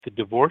the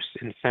Divorce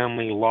and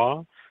Family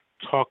Law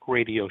Talk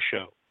Radio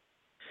Show.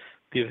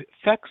 The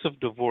effects of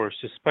divorce,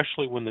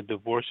 especially when the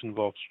divorce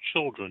involves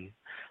children,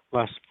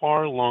 last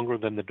far longer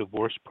than the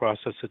divorce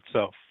process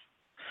itself.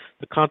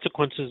 The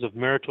consequences of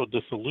marital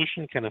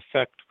dissolution can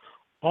affect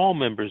all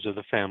members of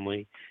the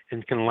family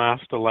and can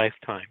last a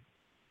lifetime.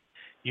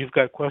 You've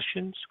got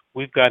questions,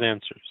 we've got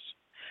answers.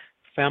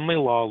 Family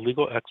law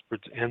legal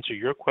experts answer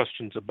your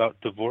questions about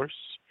divorce,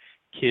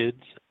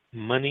 kids,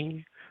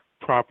 money,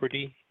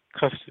 property,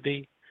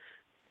 custody,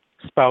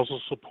 spousal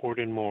support,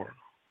 and more.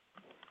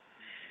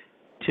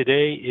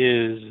 Today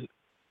is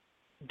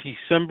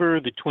December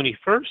the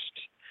 21st.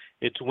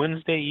 It's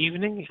Wednesday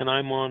evening, and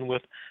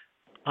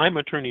I'm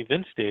attorney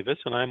Vince Davis,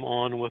 and I'm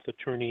on with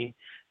attorney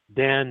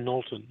Dan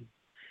Knowlton.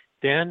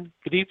 Dan,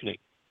 good evening.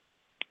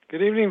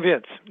 Good evening,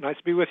 Vince. Nice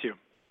to be with you.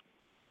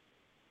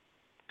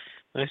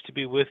 Nice to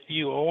be with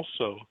you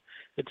also.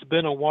 It's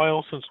been a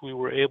while since we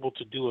were able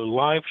to do a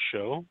live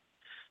show,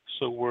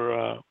 so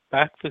we're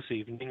back this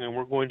evening, and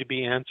we're going to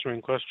be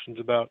answering questions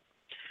about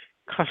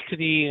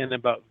custody and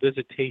about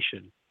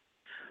visitation.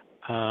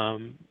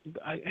 And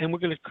we're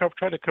going to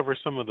try to cover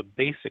some of the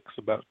basics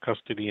about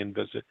custody and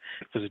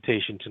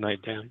visitation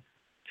tonight, Dan.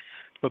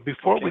 But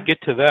before we get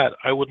to that,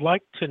 I would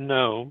like to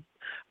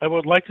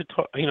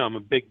talk, I'm a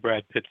big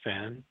Brad Pitt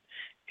fan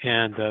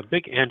and a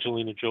big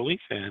Angelina Jolie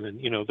fan, and,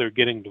 they're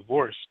getting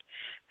divorced.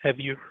 Have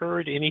you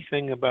heard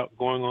anything about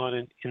going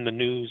on in the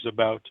news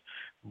about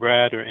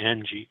Brad or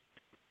Angie?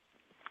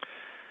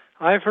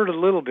 I've heard a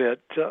little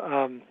bit,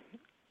 and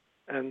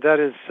that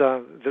is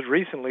that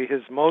recently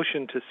his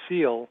motion to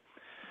seal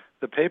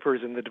the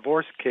papers in the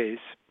divorce case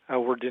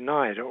were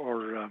denied,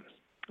 or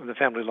the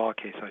family law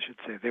case, I should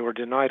say. They were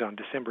denied on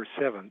December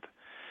 7th.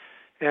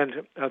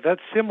 And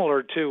that's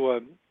similar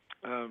to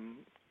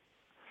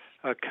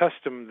a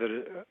custom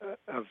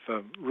of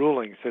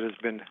rulings that has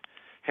been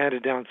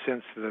handed down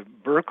since the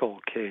Burkle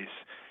case.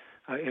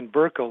 In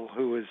Burkle,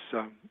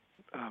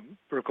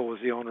 Burkle was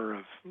the owner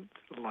of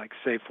like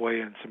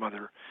Safeway and some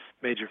other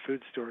major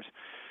food stores.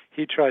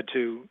 He tried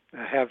to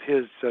have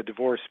his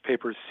divorce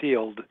papers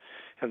sealed,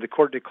 and the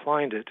court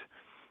declined it.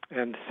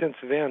 And since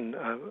then,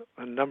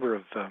 a number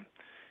of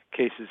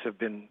cases have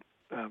been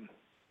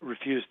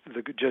refused.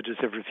 The judges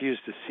have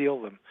refused to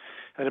seal them.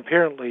 And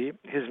apparently,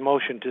 his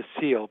motion to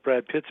seal,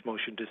 Brad Pitt's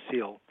motion to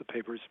seal the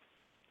papers,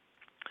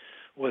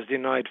 was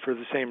denied for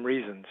the same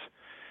reasons.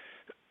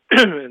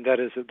 And that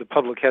is that the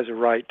public has a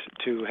right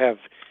to have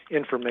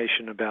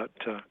information about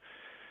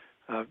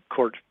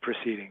court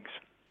proceedings.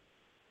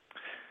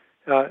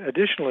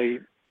 Additionally,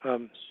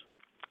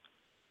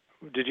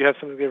 did you have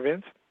something there,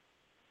 Vince?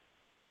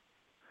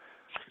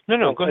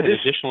 No, go ahead.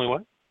 Additionally,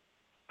 what?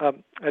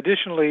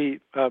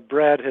 Additionally,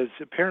 Brad has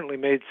apparently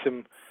made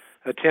some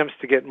attempts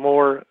to get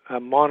more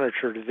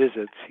monitored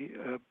visits.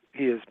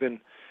 He has been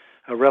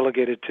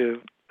relegated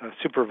to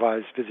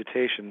supervised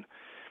visitation,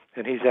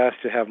 and he's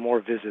asked to have more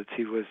visits.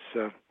 He was,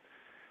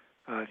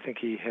 I think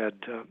he had,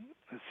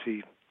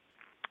 he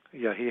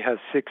has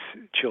 6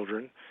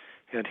 children,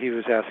 and he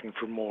was asking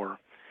for more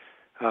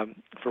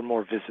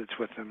visits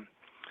with them.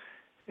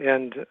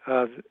 And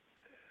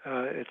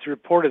it's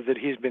reported that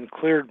he's been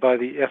cleared by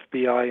the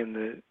FBI and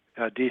the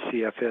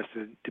DCFS,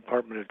 the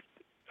Department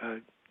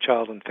of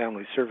Child and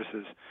Family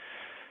Services,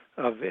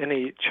 of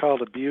any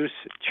child abuse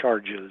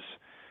charges,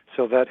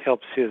 so that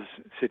helps his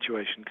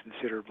situation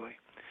considerably.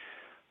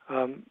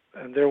 And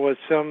there was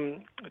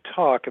some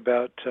talk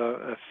about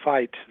a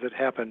fight that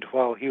happened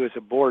while he was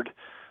aboard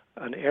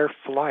an air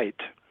flight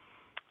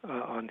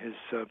on his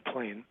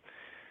plane,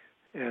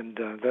 and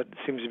that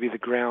seems to be the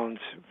grounds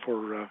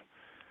for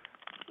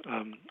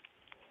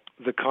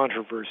the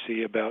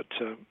controversy about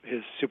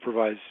his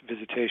supervised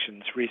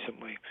visitations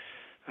recently.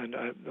 And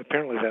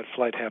apparently that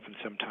flight happened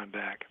some time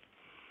back.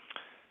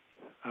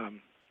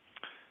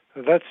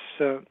 That's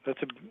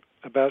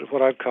about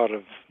what I've caught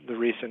of the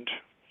recent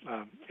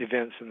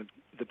events in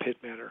the Pitt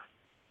matter.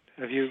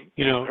 Have you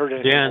heard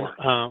anything Dan,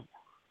 more?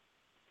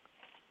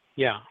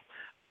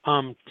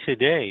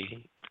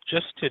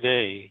 Just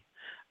today,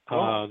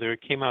 there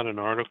came out an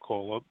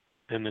article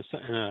in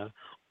an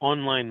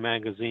online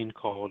magazine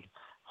called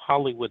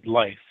Hollywood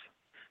Life,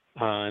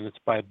 and it's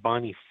by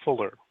Bonnie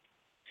Fuller.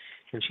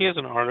 And she has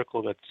an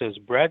article that says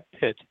Brad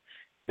Pitt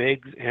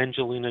begs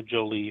Angelina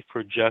Jolie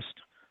for just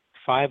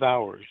 5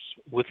 hours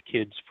with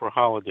kids for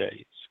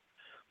holidays.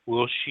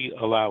 Will she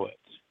allow it?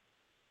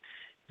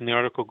 And the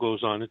article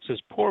goes on. It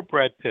says, poor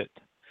Brad Pitt,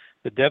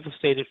 the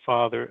devastated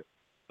father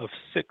of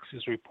 6,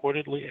 is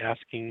reportedly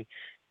asking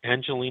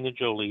Angelina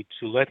Jolie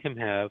to let him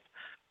have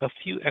a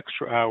few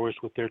extra hours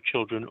with their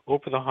children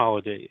over the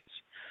holidays.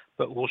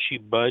 But will she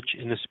budge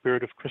in the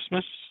spirit of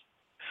Christmas?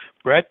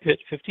 Brad Pitt,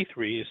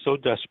 53, is so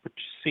desperate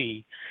to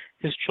see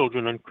his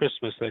children on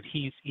Christmas that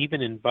he's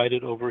even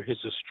invited over his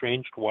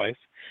estranged wife,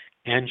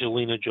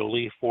 Angelina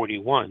Jolie,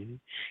 41,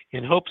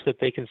 in hopes that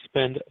they can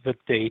spend the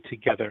day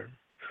together,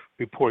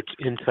 reports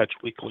In Touch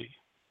Weekly.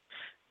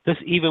 This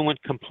even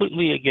went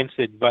completely against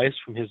advice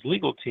from his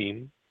legal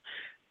team,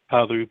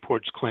 the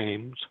reports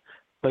claims,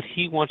 but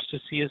he wants to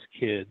see his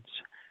kids,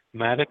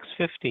 Maddox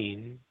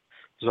 15,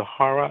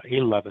 Zahara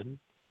 11,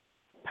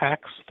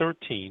 Pax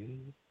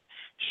 13,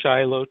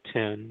 Shiloh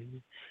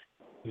 10,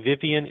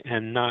 Vivian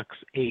and Knox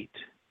 8.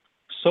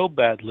 So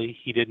badly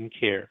he didn't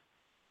care.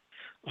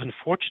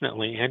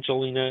 Unfortunately,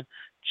 Angelina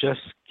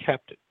just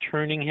kept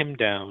turning him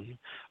down,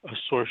 a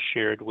source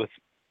shared with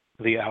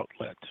the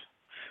outlet.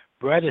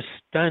 Brad is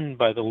stunned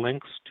by the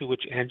lengths to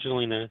which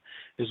Angelina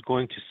is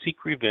going to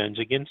seek revenge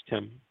against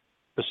him,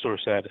 the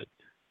source added.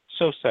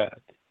 So sad.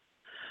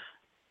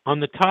 On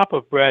top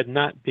of Brad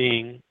not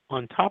being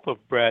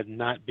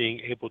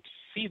able to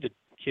see the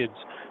kids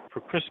for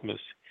Christmas,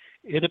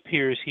 it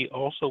appears he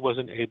also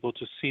wasn't able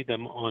to see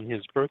them on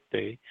his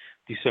birthday,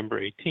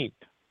 December 18th.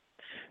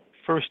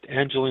 First,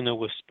 Angelina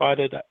was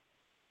spotted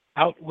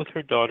out with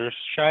her daughter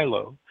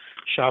Shiloh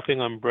shopping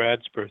on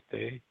Brad's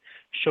birthday,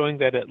 showing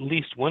that at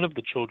least one of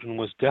the children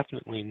was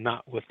definitely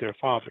not with their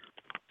father.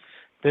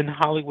 Then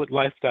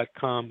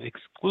HollywoodLife.com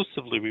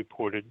exclusively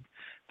reported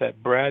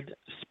that Brad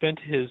spent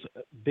his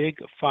big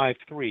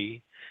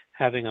 5-3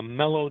 having a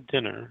mellow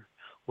dinner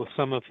with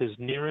some of his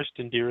nearest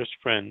and dearest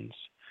friends,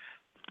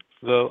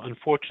 though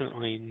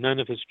unfortunately none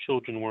of his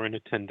children were in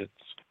attendance.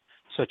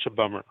 Such a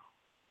bummer.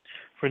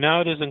 For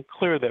now, it isn't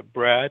clear that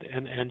Brad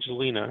and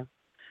Angelina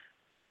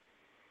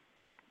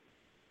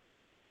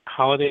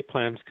holiday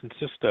plans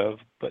consist of,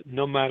 but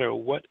no matter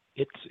what,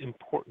 it's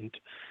important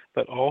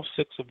that all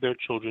 6 of their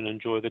children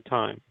enjoy the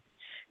time.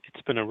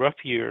 It's been a rough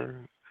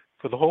year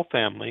for the whole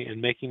family, and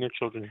making their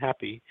children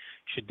happy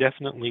should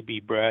definitely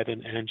be Brad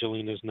and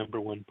Angelina's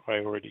 #1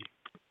 priority.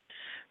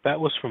 That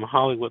was from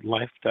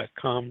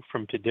HollywoodLife.com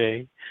from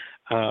today,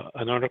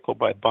 an article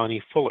by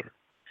Bonnie Fuller.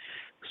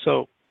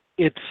 So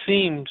it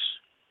seems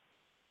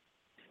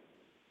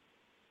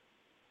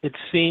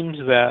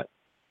that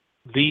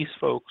these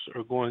folks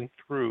are going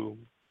through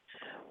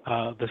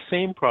the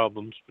same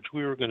problems which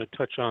we were going to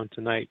touch on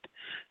tonight,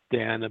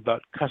 Dan,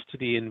 about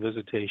custody and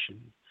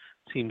visitation.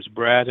 It seems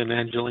Brad and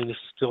Angelina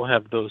still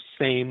have those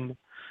same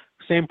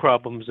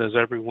problems as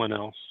everyone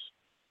else.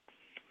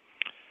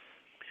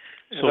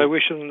 And so, I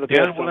wish them the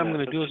best. Dan, what I'm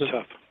going to do is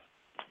tough,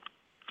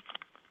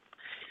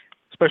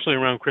 especially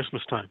around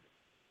Christmas time.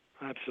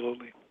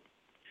 Absolutely.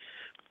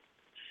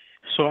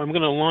 So I'm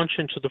going to launch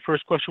into the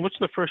first question. What's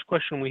the first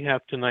question we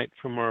have tonight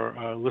from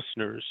our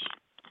listeners?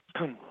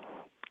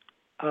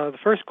 The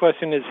first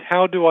question is,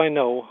 how do I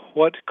know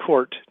what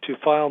court to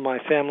file my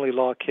family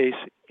law case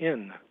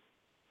in?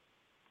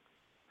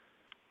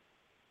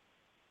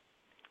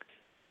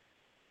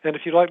 And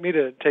if you'd like me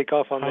to take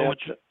off on that,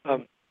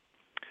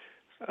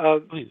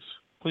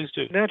 please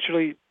do.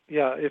 Naturally,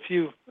 yeah. If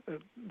you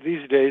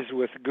these days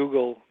with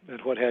Google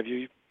and what have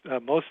you,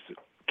 most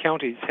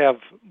counties have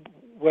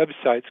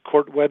websites,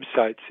 court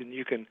websites, and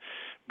you can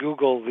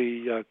Google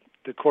the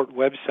court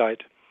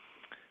website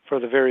for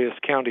the various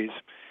counties.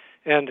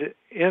 And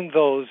in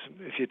those,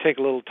 if you take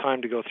a little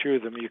time to go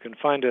through them, you can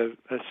find a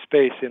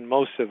space in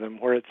most of them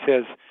where it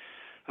says,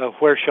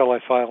 where shall I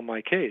file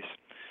my case?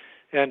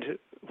 And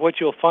what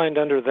you'll find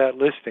under that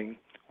listing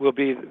will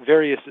be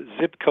various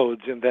zip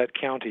codes in that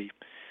county.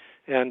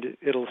 And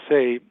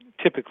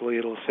typically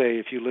it'll say,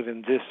 if you live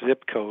in this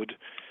zip code,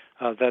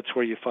 that's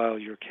where you file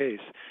your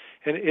case.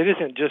 And it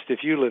isn't just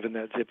if you live in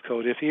that zip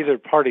code. If either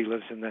party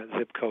lives in that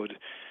zip code,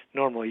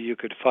 normally you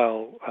could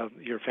file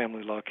your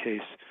family law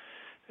case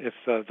if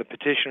the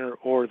petitioner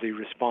or the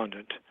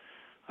respondent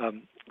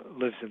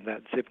lives in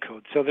that zip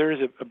code. So there is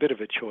a bit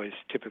of a choice,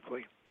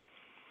 typically.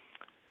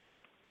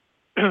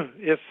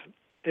 If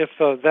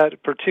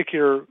that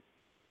particular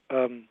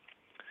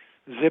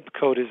zip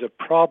code is a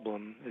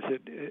problem, as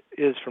it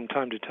is from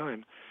time to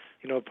time,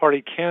 a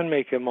party can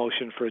make a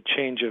motion for a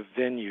change of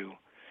venue.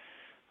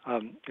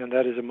 And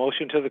that is a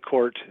motion to the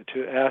court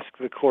to ask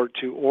the court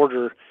to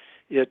order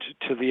it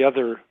to the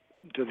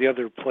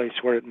other place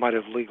where it might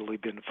have legally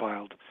been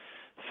filed.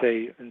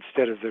 Say,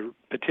 instead of the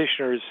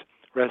petitioner's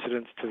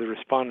residence, to the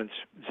respondent's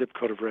zip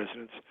code of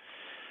residence.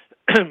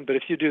 But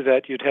if you do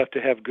that, you'd have to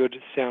have good,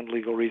 sound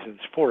legal reasons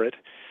for it.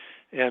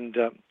 And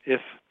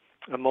if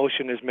a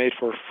motion is made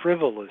for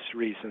frivolous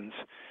reasons,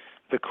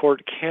 the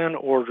court can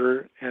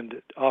order,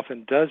 and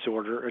often does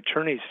order,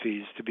 attorney's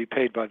fees to be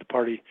paid by the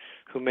party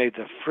who made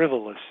the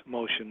frivolous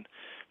motion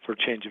for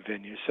change of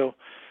venue. So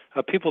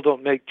people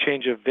don't make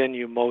change of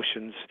venue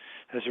motions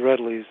as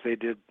readily as they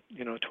did,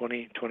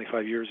 20,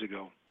 25 years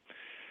ago.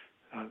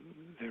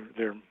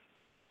 They're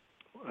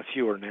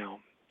fewer now.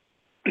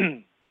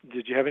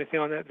 Did you have anything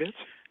on that, Vince?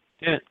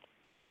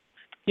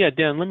 Yeah,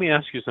 Dan, let me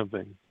ask you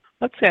something.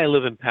 Let's say I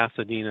live in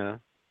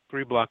Pasadena,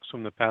 3 blocks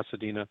from the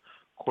Pasadena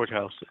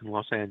courthouse in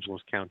Los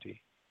Angeles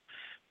County.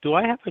 Do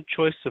I have a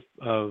choice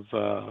of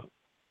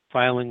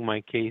filing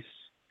my case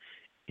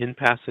in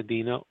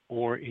Pasadena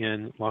or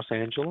in Los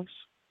Angeles,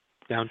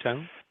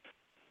 downtown?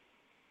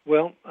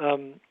 Well,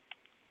 I'm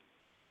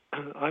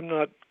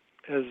not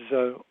as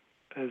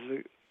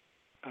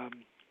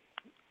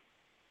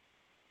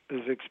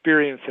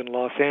experienced in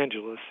Los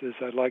Angeles as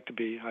I'd like to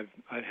be.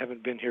 I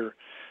haven't been here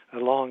a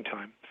long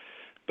time.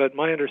 But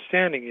my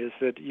understanding is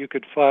that you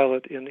could file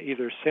it in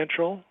either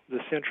the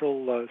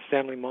central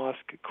Stanley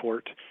Mosque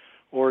court,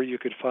 or you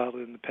could file it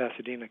in the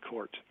Pasadena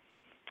court,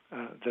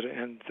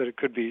 and that it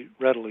could be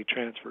readily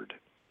transferred.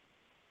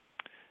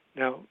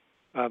 Now,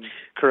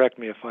 correct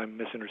me if I'm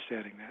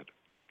misunderstanding that.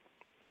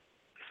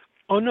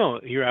 Oh, no,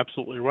 you're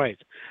absolutely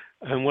right.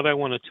 And what I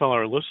want to tell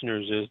our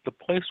listeners is the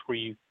place where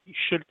you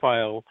should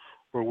file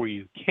or where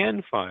you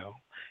can file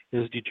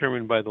is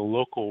determined by the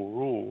local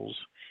rules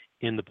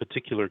in the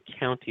particular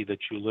county that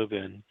you live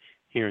in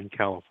here in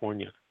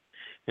California.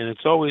 And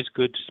it's always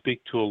good to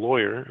speak to a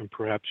lawyer and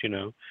perhaps,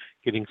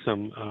 getting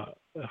some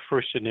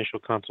first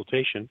initial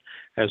consultation,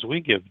 as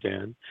we give,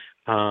 Dan.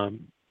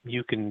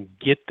 You can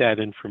get that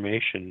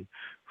information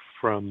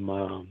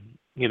from,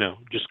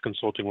 just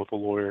consulting with a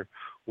lawyer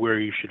where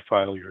you should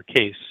file your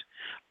case.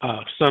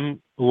 A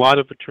lot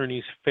of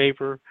attorneys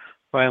favor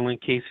filing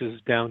cases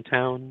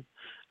downtown.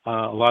 A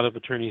lot of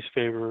attorneys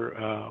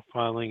favor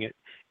filing it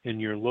in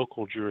your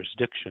local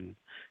jurisdiction.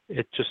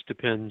 It just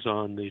depends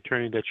on the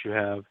attorney that you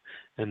have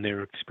and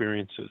their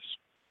experiences.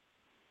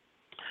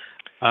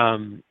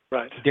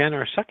 Right. Dan,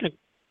 our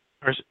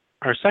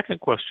second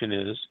question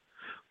is,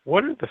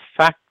 what are the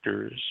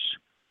factors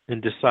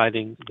in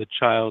deciding the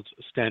child's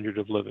standard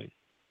of living?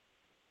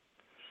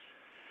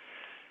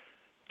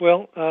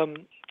 Well,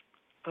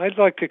 I'd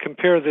like to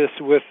compare this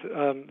with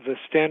the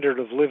standard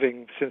of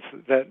living, since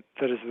that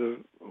is the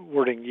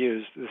wording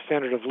used, the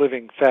standard of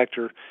living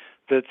factor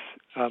that's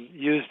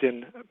used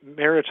in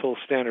marital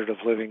standard of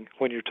living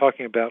when you're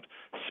talking about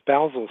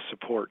spousal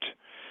support.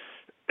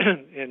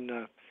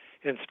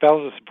 In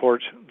spousal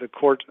support, the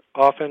court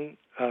often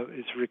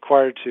is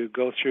required to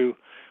go through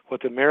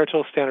what the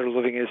marital standard of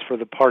living is for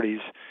the parties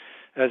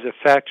as a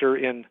factor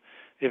in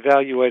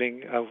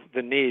evaluating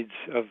the needs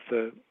of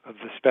the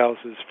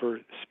spouses for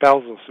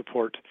spousal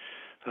support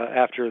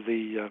after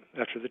the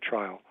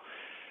trial.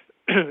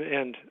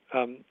 And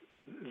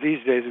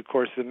these days, of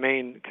course, the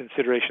main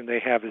consideration they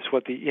have is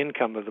what the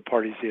income of the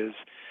parties is,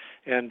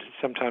 and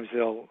sometimes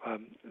they'll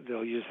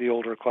use the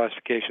older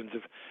classifications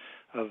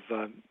of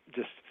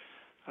just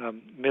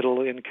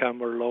middle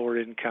income or lower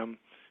income,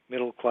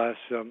 middle class,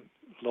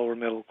 lower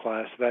middle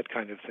class, that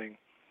kind of thing.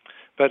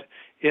 But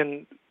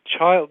in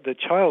the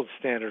child's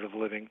standard of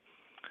living,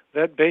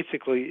 that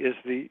basically is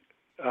the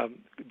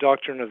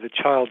doctrine of the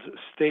child's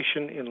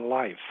station in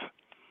life,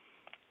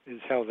 is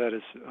how that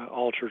is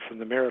altered from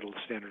the marital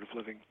standard of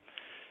living.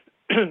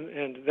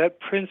 And that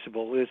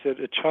principle is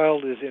that a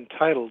child is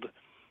entitled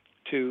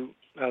to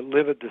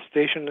live at the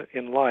station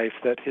in life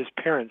that his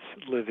parents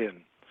live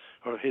in,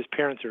 or his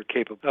parents are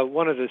capable.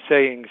 One of the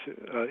sayings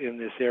in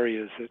this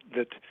area is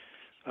that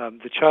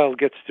the child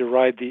gets to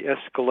ride the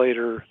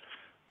escalator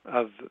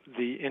of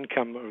the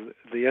income, or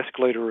the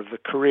escalator of the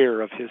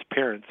career of his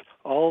parents,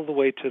 all the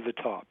way to the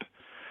top,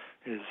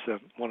 is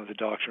one of the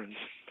doctrines.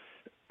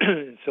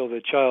 And so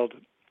the child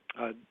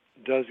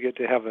does get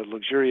to have a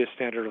luxurious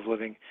standard of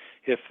living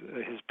if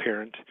his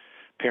parents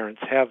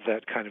have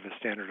that kind of a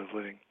standard of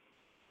living.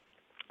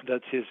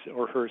 That's his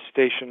or her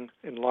station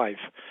in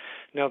life.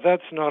 Now,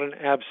 that's not an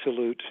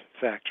absolute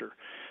factor.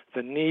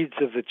 The needs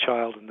of the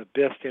child and the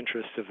best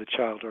interests of the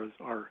child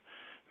are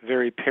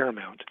very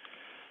paramount.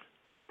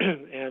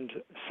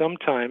 And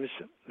sometimes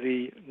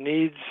the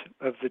needs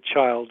of the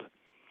child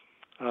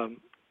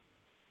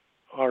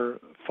are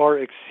far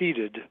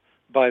exceeded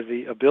by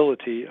the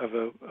ability of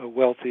a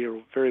wealthy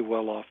or very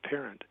well-off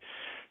parent.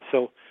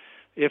 So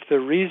if the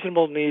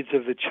reasonable needs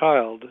of the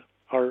child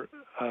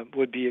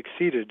would be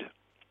exceeded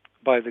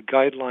by the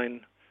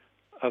guideline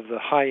of the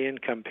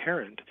high-income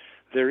parent,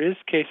 there is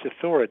case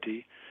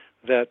authority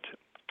that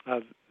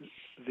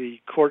the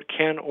court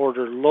can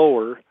order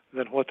lower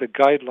than what the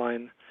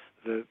guideline,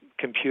 the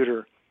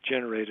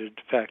computer-generated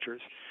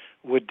factors,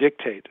 would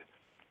dictate.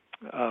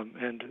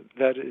 And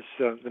that is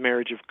the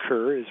marriage of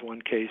Kerr is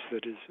one case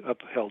that has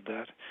upheld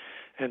that.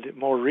 And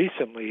more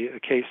recently, a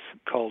case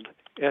called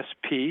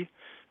SP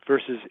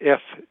versus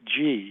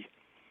FG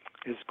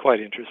is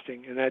quite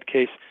interesting. In that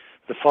case,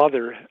 the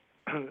father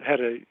had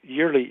a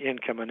yearly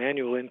income, an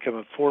annual income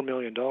of $4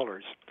 million.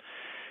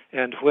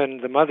 And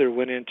when the mother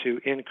went in to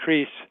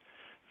increase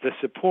the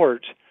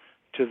support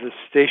to the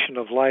station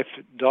of life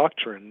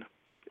doctrine,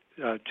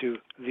 to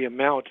the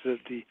amount that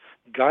the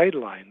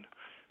guideline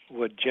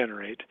would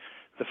generate,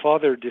 the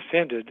father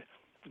defended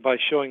by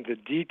showing the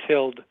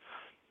detailed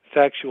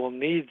factual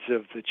needs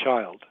of the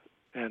child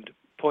and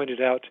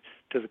pointed out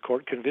to the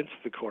court, convinced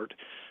the court,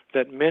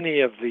 that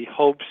many of the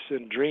hopes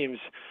and dreams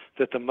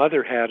that the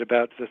mother had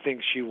about the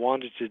things she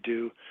wanted to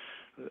do,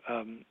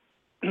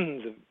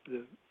 the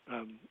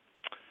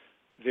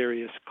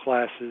various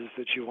classes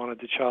that she wanted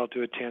the child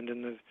to attend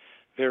and the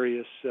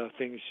various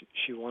things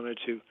she wanted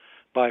to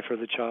buy for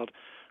the child,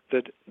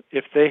 that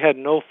if they had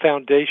no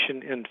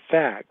foundation in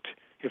fact,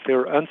 if they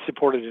were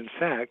unsupported in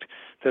fact,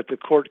 that the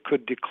court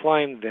could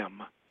decline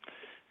them.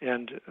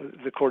 And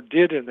the court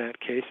did in that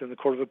case, and the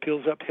Court of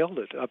Appeals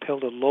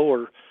upheld a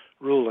lower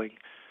ruling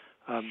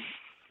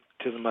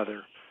to the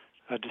mother,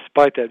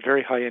 despite that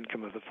very high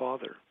income of the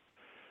father.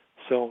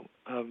 So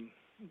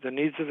the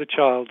needs of the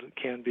child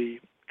can be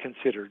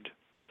considered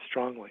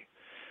strongly.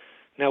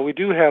 Now, we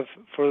do have,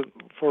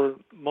 for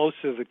most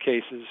of the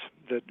cases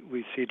that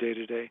we see day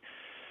to day,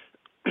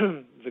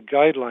 the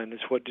guideline is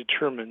what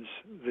determines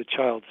the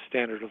child's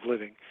standard of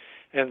living.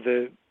 And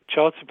the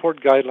child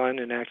support guideline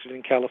enacted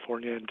in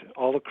California and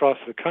all across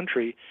the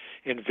country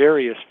in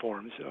various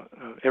forms,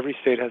 every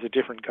state has a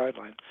different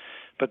guideline,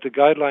 but the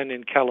guideline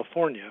in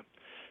California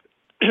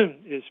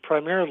is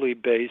primarily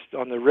based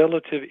on the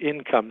relative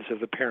incomes of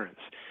the parents.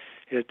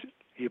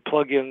 You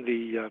plug in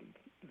the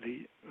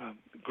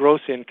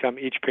gross income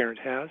each parent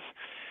has,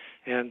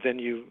 and then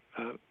you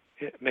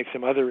make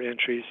some other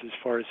entries as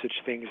far as such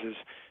things as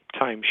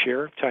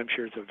timeshare.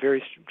 Timeshare is a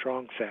very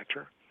strong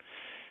factor,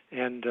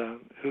 and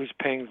who's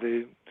paying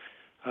the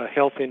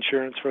health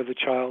insurance for the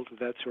child,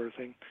 that sort of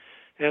thing,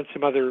 and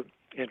some other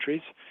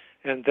entries,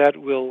 and that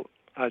will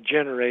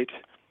generate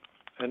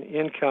an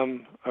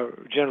income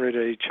or generate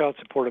a child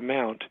support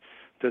amount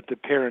that the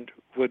parent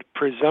would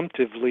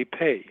presumptively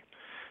pay.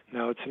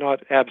 Now, it's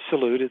not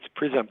absolute, it's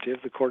presumptive.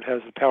 The court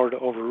has the power to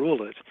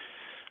overrule it,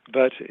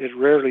 but it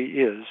rarely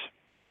is.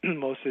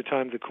 Most of the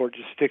time, the court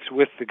just sticks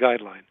with the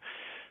guideline.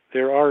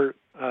 There are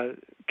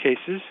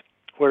cases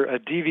where a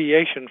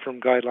deviation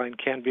from guideline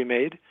can be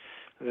made.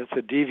 That's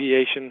a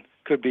deviation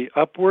could be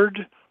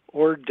upward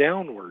or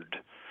downward.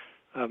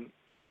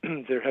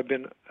 There have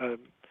been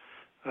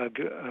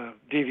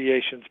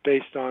deviations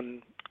based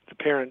on the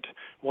parent,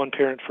 one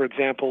parent, for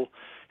example,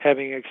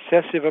 having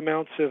excessive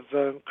amounts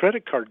of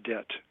credit card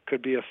debt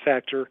could be a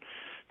factor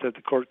that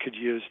the court could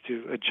use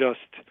to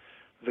adjust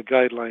the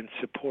guideline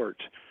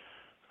support.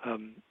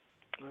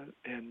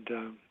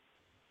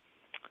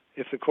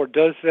 If the court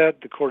does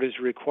that, the court is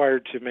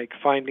required to make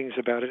findings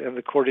about it, and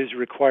the court is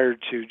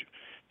required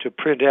to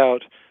print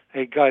out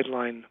a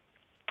guideline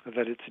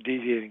that it's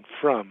deviating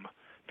from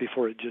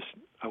before it just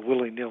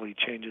willy-nilly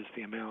changes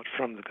the amount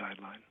from the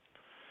guideline.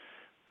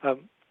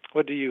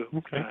 What do you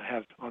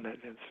have on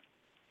that, Vince?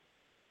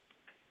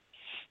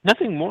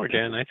 Nothing more,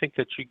 Dan. I think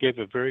that you gave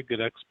a very good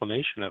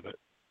explanation of it.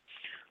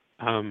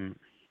 And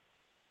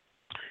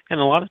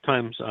a lot of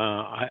times,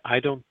 I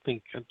don't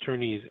think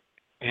attorneys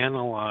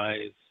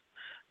analyze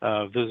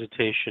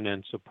visitation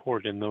and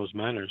support in those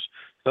manners.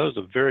 That was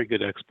a very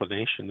good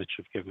explanation that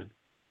you've given.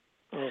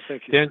 Oh,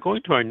 thank you. Dan,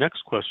 going to our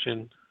next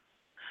question,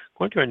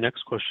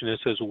 it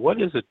says,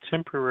 what is a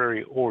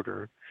temporary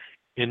order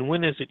and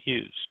when is it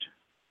used?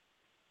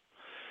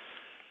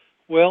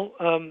 Well,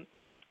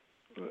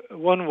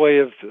 one way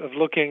of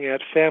looking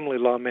at family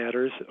law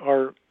matters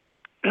are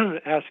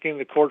asking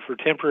the court for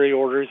temporary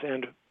orders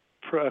and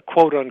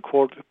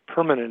quote-unquote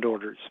permanent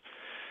orders.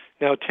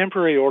 Now,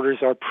 temporary orders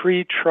are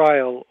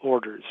pre-trial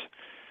orders.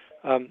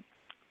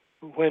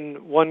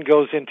 When one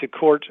goes into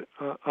court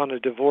on a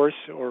divorce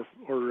or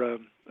a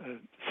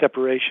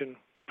separation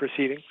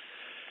proceeding,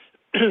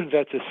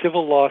 that's a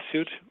civil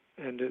lawsuit,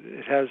 and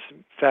it has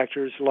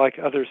factors like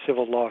other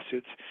civil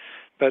lawsuits.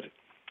 But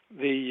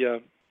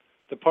the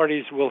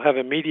parties will have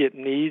immediate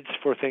needs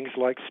for things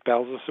like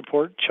spousal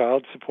support,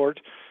 child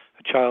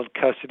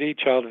custody,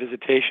 child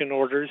visitation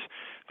orders.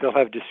 They'll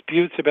have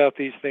disputes about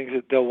these things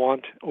that they'll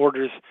want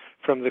orders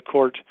from the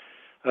court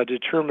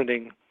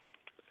determining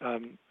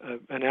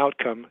an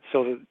outcome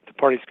so that the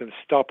parties can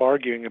stop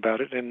arguing about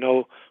it and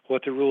know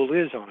what the rule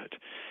is on it.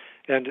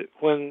 And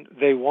when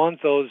they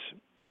want those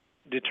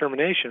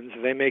determinations,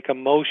 they make a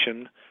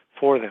motion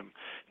for them.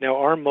 Now,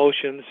 our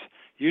motions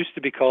used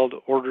to be called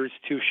orders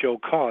to show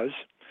cause.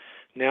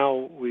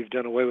 Now we've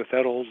done away with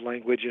that old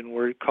language and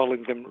we're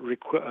calling them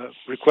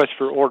requests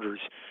for orders,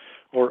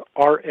 or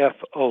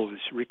RFOs,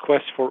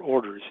 requests for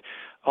orders.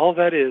 All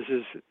that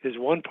is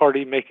one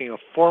party making a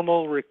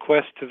formal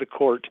request to the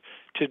court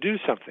to do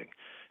something.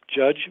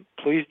 Judge,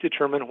 please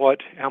determine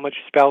how much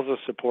spousal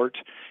support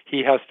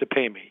he has to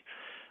pay me.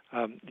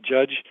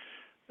 Judge,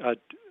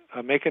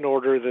 make an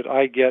order that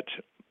I get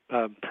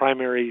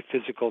primary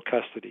physical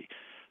custody.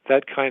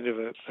 That kind of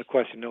a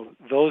question. No,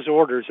 those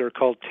orders are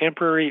called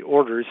temporary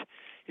orders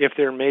if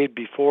they're made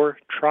before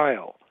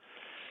trial.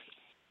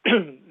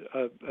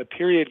 A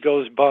period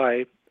goes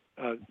by,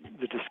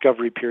 the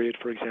discovery period,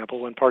 for example,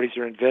 when parties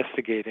are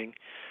investigating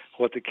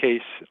what the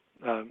case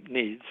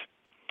needs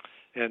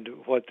and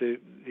what the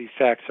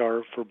facts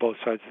are for both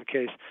sides of the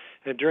case.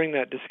 And during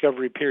that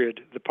discovery period,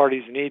 the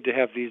parties need to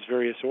have these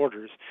various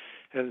orders.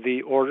 And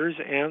the orders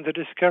and the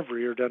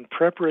discovery are done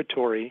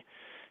preparatory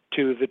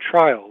to the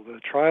trial. The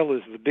trial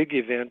is the big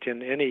event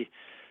in any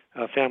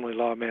family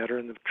law matter,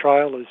 and the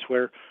trial is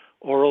where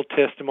oral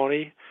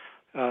testimony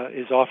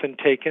is often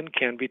taken,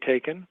 can be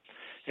taken,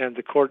 and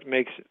the court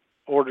makes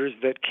orders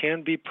that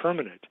can be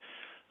permanent.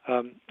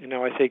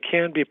 Now, I say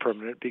can be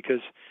permanent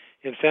because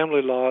in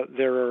family law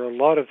there are a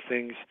lot of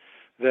things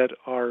that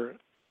are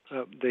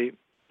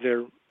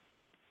they're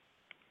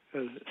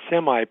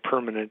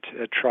semi-permanent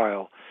at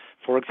trial.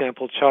 For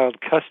example, child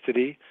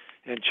custody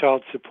and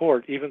child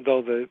support, even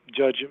though the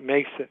judge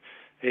makes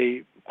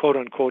a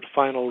quote-unquote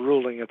final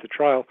ruling at the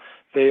trial,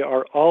 they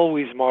are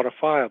always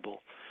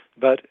modifiable.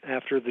 But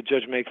after the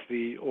judge makes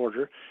the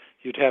order,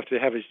 you'd have to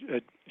have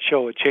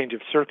show a change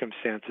of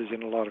circumstances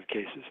in a lot of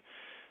cases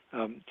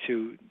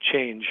to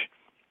change,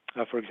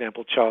 for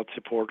example, child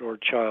support or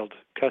child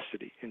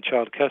custody. In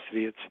child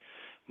custody, it's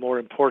more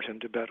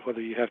important about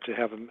whether you have to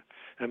have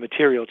a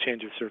material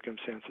change of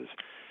circumstances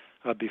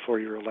before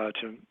you're allowed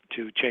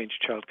to change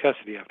child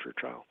custody after a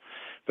trial.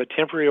 But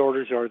temporary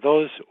orders are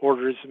those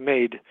orders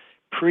made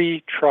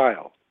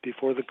pre-trial,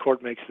 before the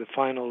court makes the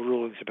final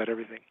rulings about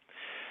everything.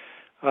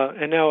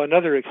 And now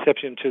another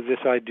exception to this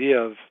idea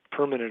of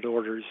permanent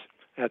orders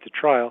at the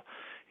trial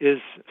is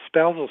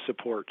spousal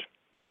support.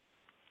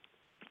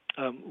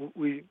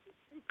 We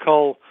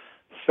call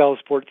spousal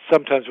support,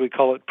 sometimes we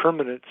call it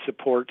permanent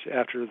support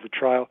after the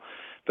trial,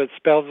 but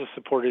spousal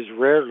support is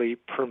rarely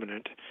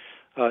permanent.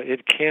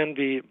 It can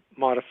be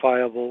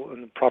modifiable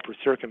in the proper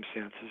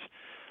circumstances.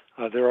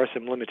 There are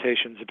some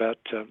limitations about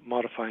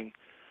modifying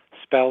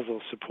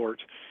spousal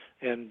support,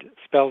 and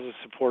spousal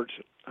support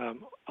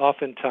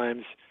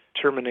oftentimes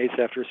terminates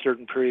after a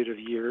certain period of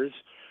years,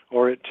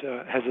 or it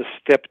has a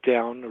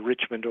step-down, a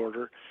Richmond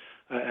order,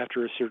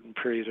 after a certain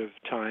period of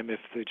time if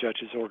the judge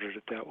has ordered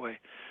it that way.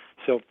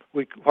 So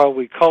while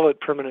we call it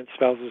permanent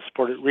spousal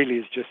support, it really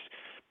is just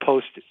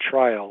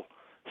post-trial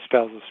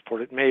spousal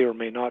support. It may or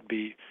may not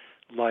be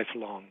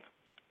lifelong.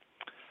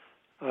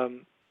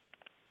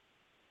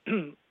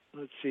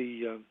 Let's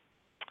see.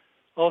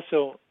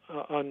 Also,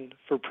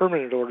 for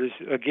permanent orders,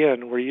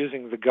 again, we're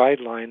using the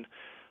guideline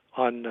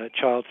on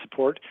child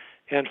support,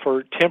 and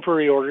for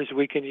temporary orders,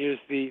 we can use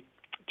the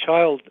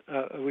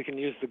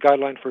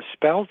guideline for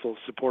spousal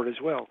support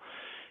as well.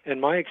 And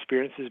my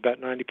experience is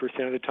about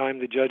 90% of the time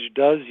the judge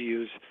does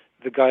use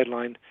the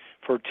guideline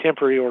for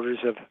temporary orders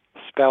of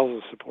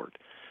spousal support.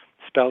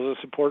 Spousal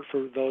support,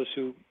 for those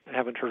who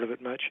haven't heard of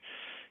it much,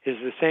 is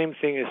the same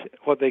thing as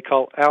what they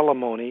call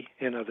alimony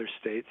in other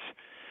states.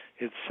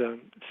 It's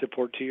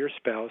support to your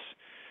spouse.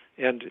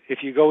 And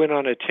if you go in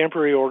on a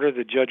temporary order,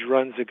 the judge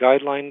runs a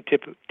guideline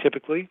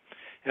typically,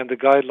 and the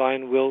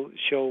guideline will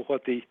show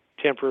what the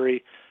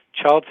temporary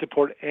child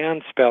support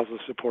and spousal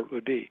support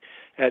would be.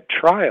 At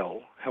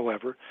trial,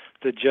 however,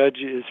 the judge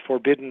is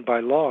forbidden by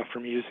law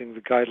from using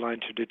the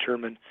guideline to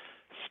determine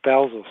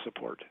spousal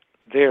support.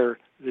 There,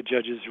 the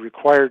judge is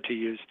required to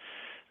use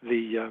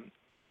the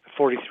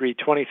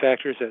 4320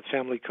 factors, that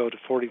Family Code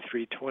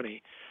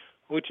 4320,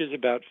 which is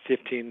about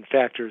 15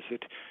 factors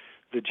that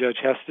the judge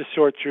has to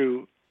sort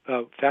through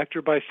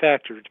factor by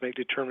factor to make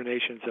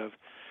determinations of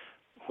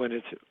when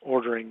it's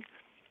ordering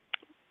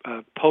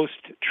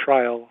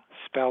post-trial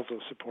spousal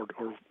support,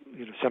 or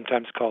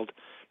sometimes called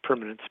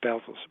permanent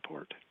spousal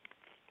support.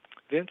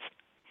 Vince?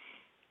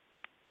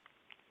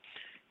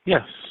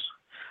 Yes.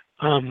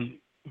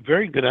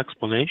 Very good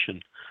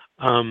explanation.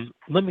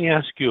 Let me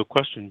ask you a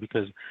question,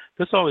 because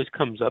this always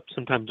comes up.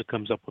 Sometimes it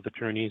comes up with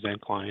attorneys and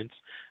clients,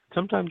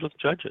 sometimes with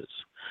judges.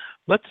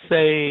 Let's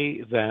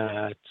say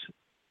that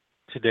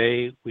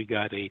today we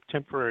got a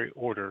temporary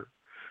order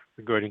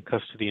regarding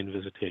custody and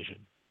visitation.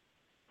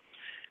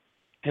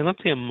 And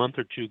let's say a month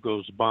or two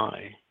goes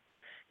by.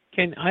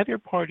 Can either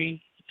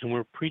party, and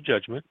we're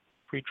pre-judgment,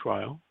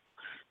 pre-trial,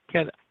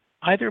 can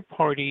either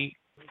party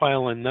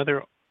file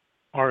another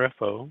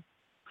RFO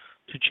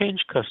to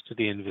change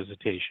custody and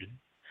visitation?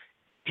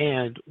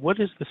 And what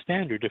is the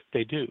standard if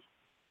they do?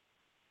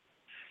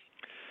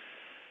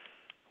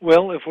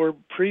 Well, if we're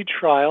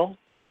pre-trial,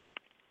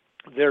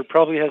 there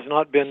probably has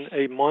not been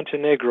a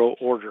Montenegro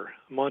order.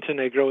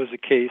 Montenegro is a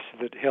case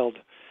that held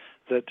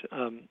that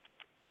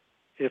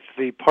if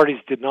the parties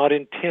did not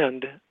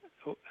intend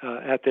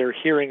at their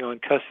hearing on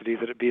custody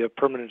that it be a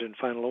permanent and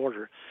final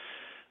order,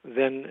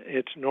 then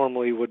it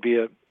normally would be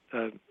a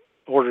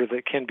order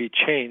that can be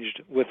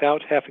changed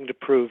without having to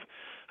prove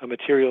a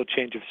material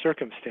change of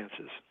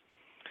circumstances.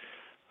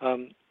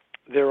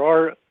 There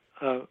are,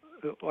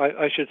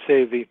 I should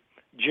say, the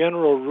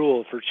general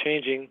rule for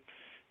changing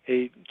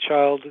a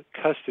child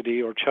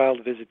custody or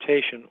child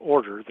visitation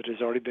order that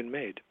has already been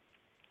made.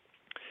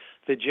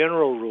 The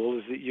general rule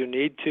is that you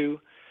need to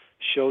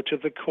show to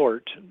the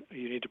court,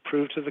 you need to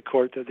prove to the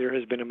court that there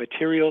has been a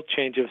material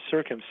change of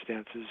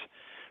circumstances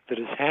that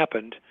has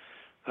happened,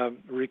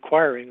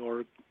 requiring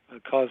or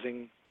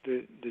causing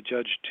the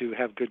judge to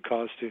have good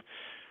cause to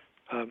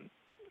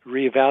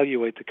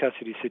reevaluate the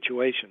custody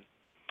situation.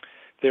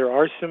 There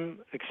are some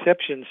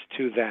exceptions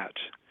to that,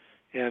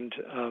 and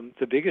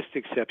the biggest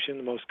exception,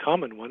 the most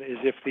common one, is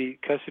if the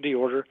custody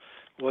order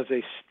was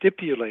a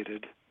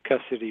stipulated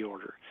custody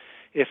order.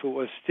 If it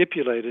was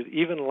stipulated,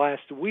 even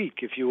last week,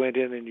 if you went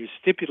in and you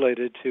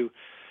stipulated to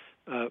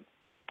a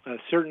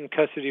certain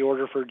custody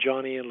order for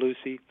Johnny and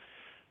Lucy,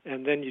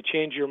 and then you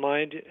change your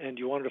mind and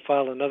you wanted to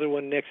file another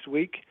one next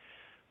week,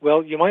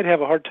 well, you might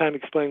have a hard time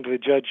explaining to the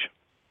judge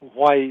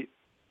why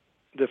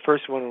the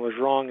first one was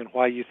wrong and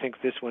why you think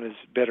this one is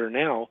better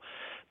now,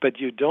 but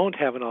you don't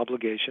have an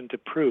obligation to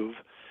prove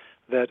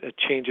that a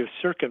change of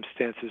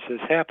circumstances has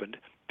happened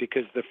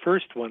because the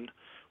first one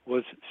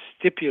was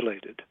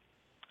stipulated,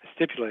 a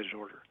stipulated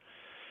order.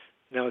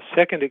 Now, a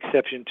second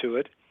exception to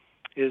it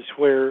is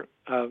where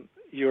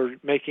you're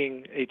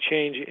making a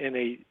change in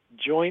a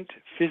joint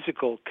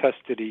physical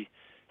custody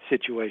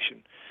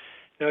situation.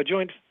 Now, a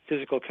joint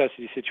physical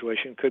custody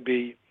situation could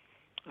be,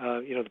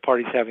 the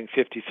parties having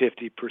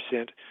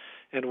 50-50%,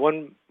 and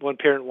one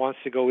parent wants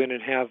to go in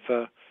and have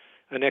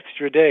an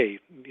extra day,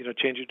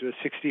 change it to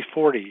a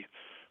 60-40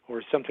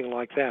 or something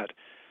like that.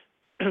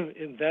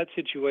 In that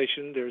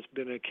situation, there's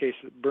been a case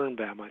at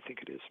Birnbaum, I think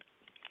it is,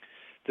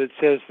 that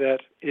says that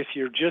if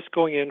you're just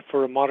going in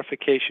for a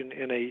modification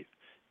in a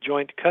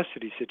joint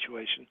custody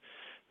situation,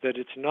 that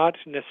it's not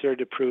necessary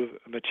to prove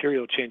a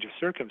material change of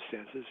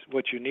circumstances.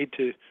 What you need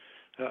to,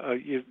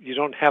 you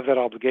don't have that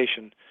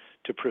obligation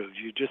to prove.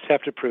 You just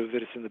have to prove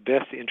that it's in the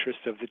best interest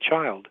of the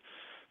child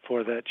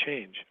for that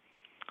change.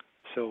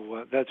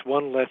 So that's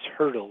one less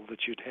hurdle that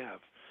you'd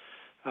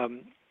have.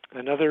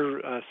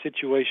 Another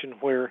situation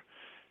where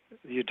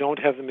you don't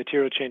have the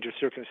material change of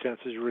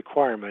circumstances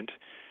requirement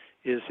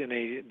is in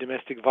a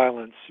domestic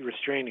violence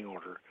restraining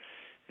order.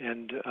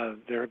 And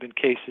there have been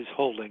cases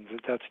holding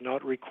that that's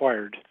not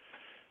required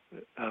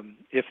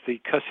if the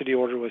custody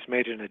order was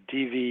made in a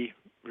DV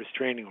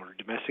restraining order,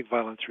 domestic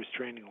violence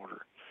restraining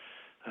order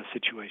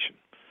situation.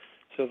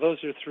 So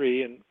those are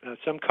three, and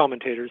some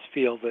commentators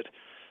feel that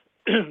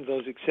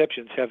those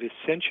exceptions have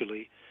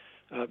essentially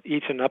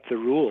eaten up the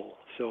rule,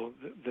 so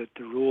that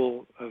the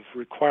rule of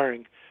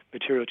requiring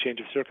material change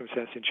of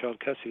circumstance in child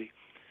custody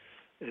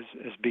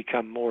has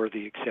become more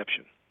the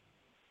exception.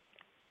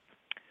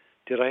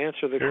 Did I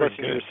answer the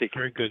question you were seeking?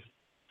 Very good.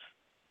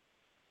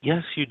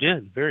 Yes, you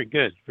did. Very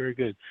good. Very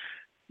good.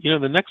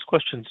 The next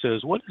question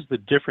says, what is the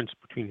difference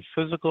between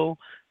physical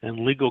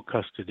and legal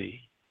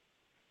custody?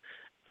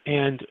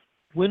 And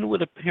when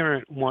would a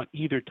parent want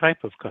either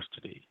type of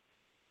custody?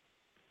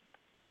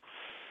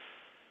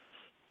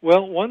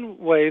 Well, one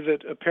way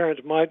that a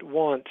parent might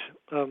want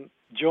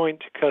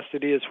joint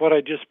custody is what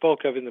I just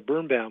spoke of in the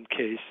Birnbaum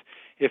case.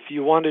 If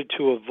you wanted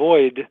to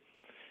avoid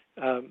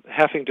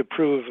having to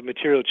prove a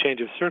material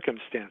change of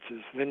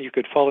circumstances, then you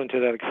could fall into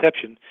that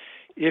exception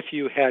if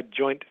you had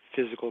joint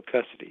physical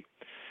custody.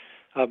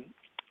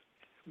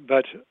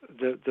 But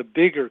the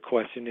bigger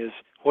question is,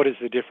 what is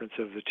the difference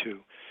of the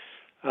two?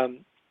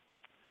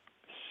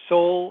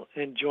 Sole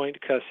and joint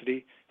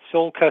custody.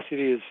 Sole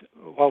custody is,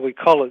 while we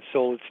call it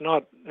sole, it's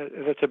not,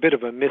 that's a bit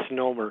of a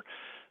misnomer.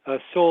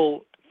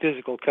 Sole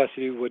physical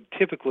custody would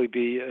typically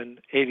be an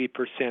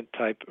 80%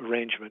 type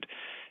arrangement.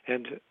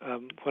 And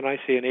when I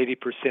say an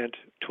 80%,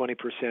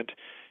 20%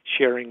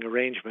 sharing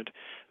arrangement,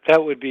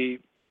 that would be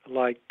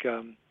like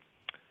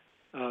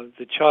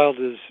the child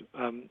is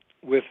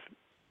with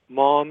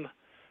mom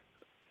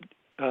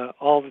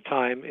all the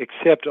time,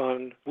 except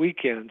on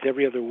weekends.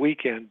 Every other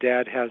weekend,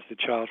 Dad has the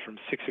child from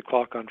 6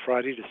 o'clock on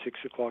Friday to 6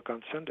 o'clock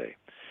on Sunday.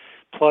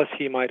 Plus,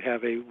 he might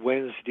have a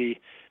Wednesday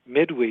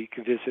midweek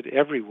visit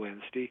every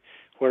Wednesday,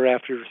 where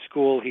after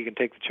school he can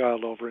take the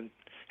child over and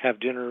have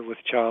dinner with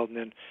the child and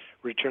then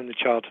return the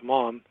child to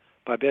mom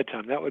by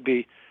bedtime. That would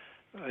be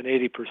an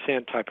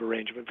 80% type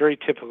arrangement, very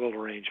typical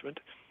arrangement.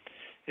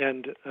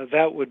 And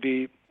that would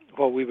be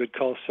what we would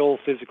call sole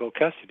physical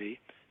custody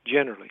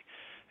generally.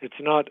 It's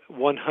not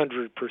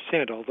 100%,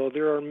 although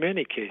there are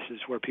many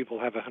cases where people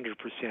have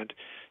 100%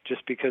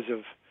 just because of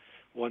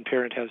one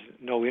parent has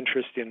no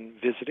interest in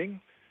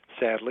visiting,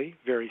 sadly,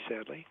 very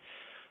sadly,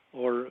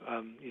 or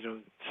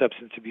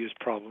substance abuse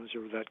problems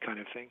or that kind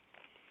of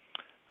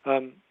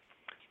thing.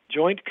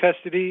 Joint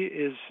custody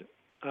is,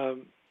 of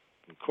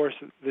course,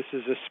 this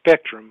is a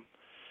spectrum.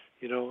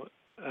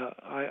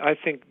 I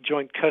think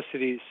joint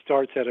custody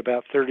starts at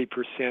about 30%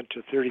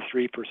 to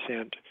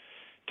 33%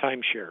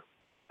 timeshare.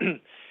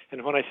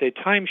 And when I say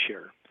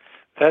timeshare,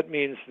 that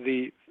means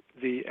the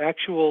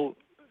actual,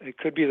 it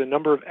could be the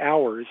number of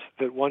hours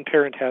that one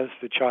parent has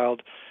the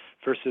child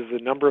versus the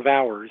number of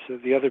hours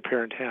that the other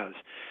parent has.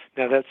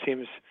 Now that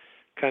seems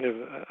kind of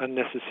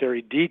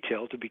unnecessary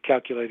detail to be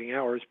calculating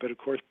hours, but of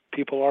course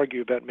people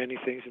argue about many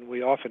things, and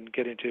we often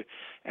get into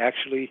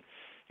actually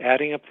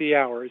adding up the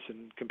hours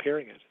and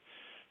comparing it.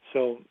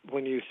 So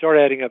when you start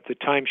adding up the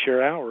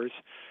timeshare hours,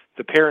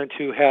 the parent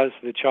who has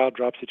the child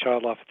drops the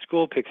child off at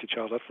school, picks the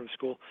child up from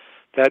school,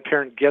 that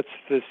parent gets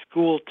the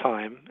school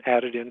time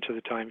added into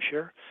the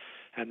timeshare,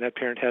 and that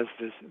parent has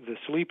the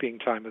sleeping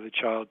time of the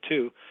child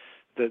too,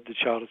 that the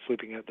child is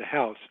sleeping at the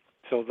house.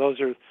 So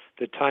those are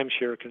the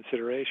timeshare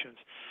considerations.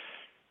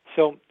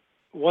 So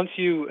once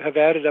you have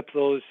added up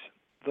those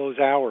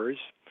hours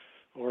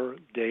or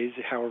days,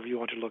 however you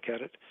want to look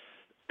at it,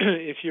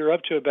 if you're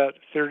up to about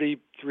 33%,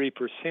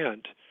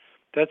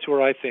 that's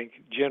where I think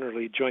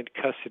generally joint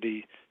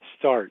custody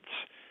starts.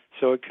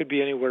 So it could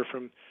be anywhere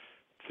from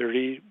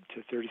 30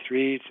 to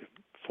 33 to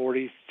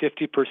 40,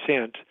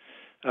 50%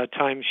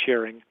 time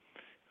sharing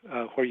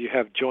where you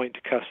have joint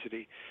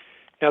custody.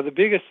 Now, the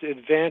biggest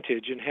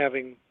advantage in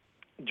having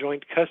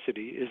joint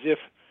custody is if,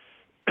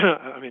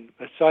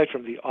 aside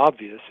from the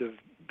obvious of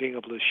being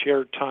able to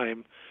share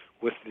time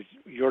with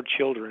your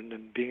children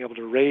and being able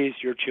to raise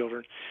your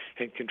children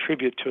and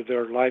contribute to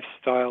their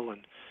lifestyle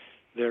and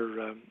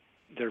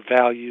their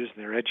values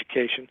and their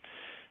education,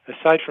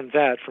 aside from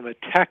that, from a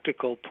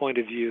tactical point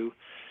of view,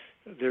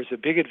 there's a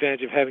big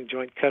advantage of having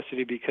joint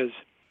custody because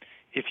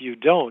if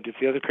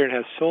the other parent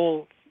has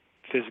sole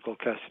physical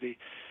custody,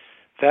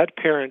 that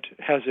parent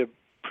has a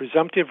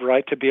presumptive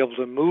right to be able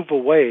to move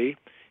away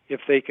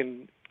if they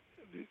can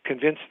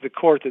convince the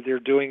court that they're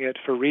doing it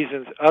for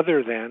reasons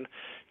other than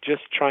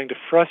just trying to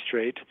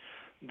frustrate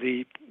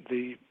the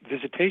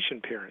visitation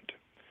parent.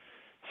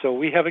 So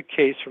we have a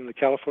case from the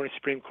California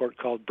Supreme Court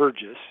called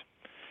Burgess,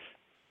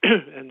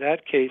 and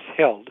that case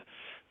held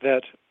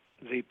that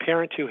the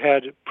parent who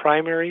had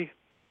primary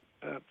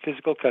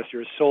physical custody,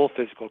 or sole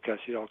physical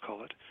custody, I'll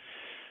call it,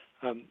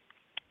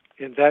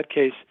 in that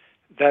case,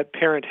 that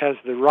parent has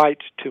the right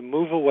to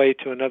move away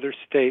to another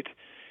state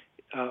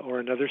or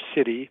another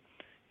city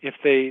if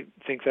they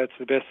think that's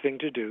the best thing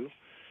to do,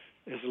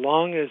 as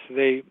long as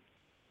they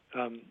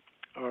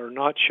are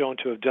not shown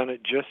to have done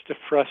it just to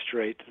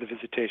frustrate the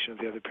visitation of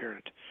the other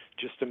parent,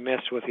 just to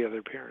mess with the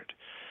other parent.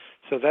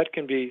 So that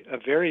can be a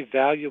very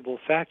valuable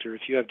factor.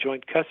 If you have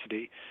joint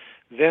custody,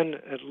 then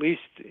at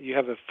least you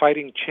have a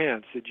fighting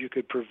chance that you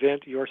could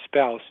prevent your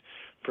spouse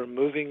from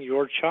moving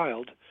your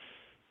child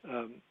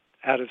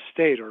out of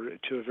state or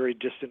to a very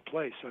distant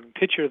place. I mean,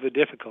 picture the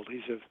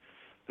difficulties of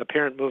a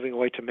parent moving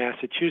away to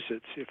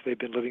Massachusetts if they've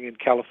been living in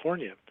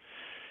California.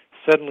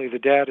 Suddenly the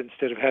dad,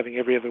 instead of having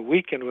every other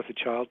weekend with the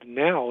child,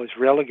 now is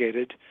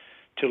relegated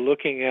to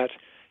looking at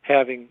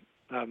having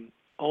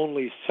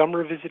only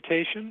summer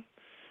visitation,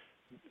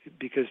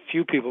 because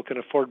few people can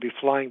afford to be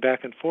flying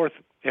back and forth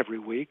every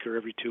week or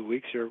every 2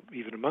 weeks or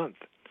even a month.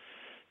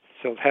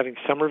 So having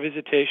summer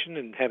visitation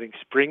and having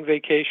spring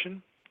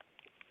vacation,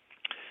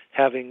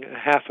 having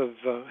half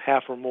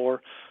or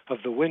more of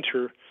the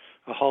winter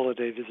a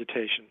holiday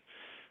visitation,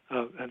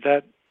 and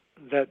that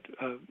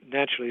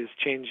naturally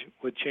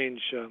would change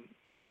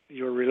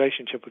your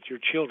relationship with your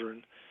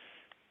children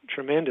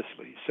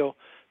tremendously. So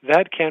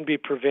that can be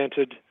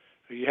prevented.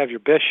 You have your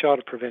best shot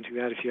of preventing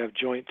that if you have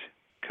joint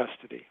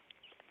custody.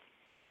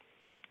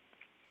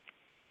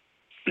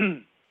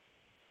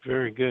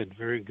 Very good,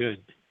 very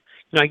good.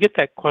 Now, I get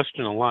that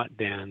question a lot,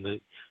 Dan, that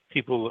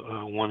people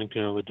wanting to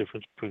know the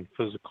difference between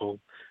physical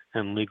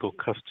and legal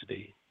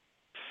custody.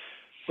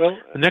 Well,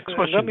 the next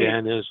question,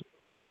 Dan, is...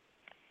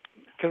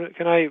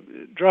 Can I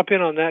drop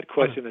in on that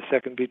question a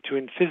second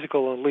between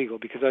physical and legal?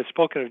 Because I've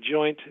spoken of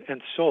joint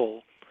and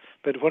sole,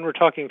 but when we're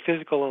talking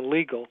physical and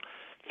legal,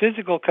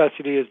 physical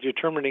custody is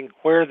determining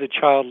where the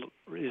child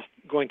is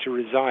going to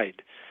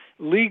reside.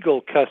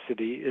 Legal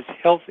custody is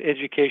health,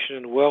 education,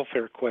 and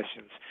welfare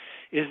questions.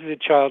 Is the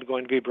child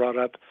going to be brought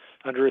up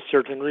under a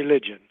certain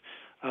religion?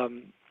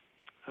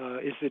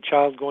 Is the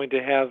child going to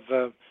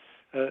have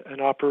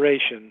an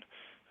operation,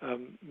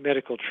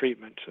 medical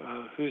treatment?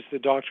 Who's the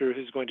doctor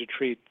who's going to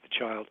treat the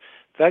child?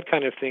 That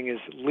kind of thing is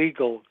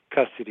legal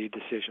custody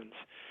decisions.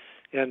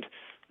 And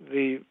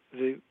the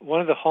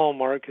one of the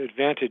hallmark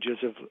advantages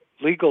of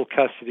legal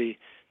custody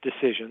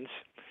decisions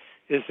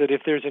is that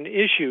if there's an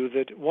issue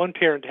that one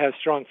parent has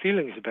strong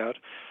feelings about,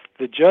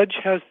 the judge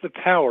has the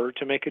power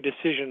to make a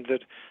decision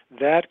that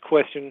that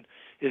question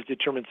is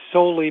determined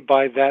solely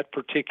by that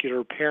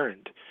particular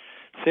parent.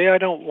 Say I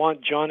don't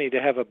want Johnny to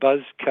have a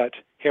buzz cut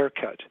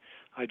haircut.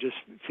 I just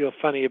feel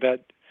funny about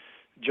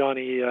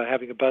Johnny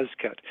having a buzz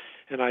cut.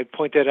 And I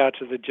point that out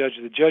to the judge.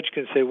 The judge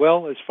can say,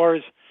 well, as far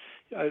as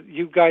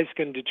you guys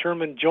can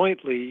determine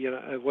jointly,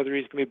 whether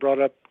he's going to be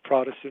brought up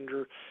Protestant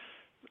or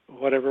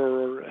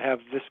whatever, or have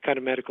this kind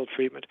of medical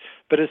treatment.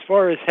 But as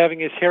far as having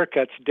his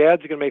haircuts,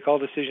 Dad's going to make all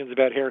decisions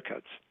about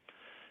haircuts.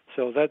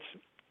 So that's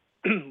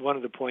one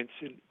of the points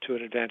to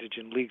an advantage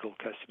in legal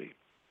custody.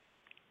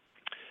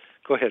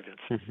 Go ahead,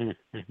 Vince.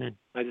 Mm-hmm,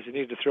 mm-hmm. I just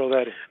need to throw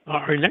that in.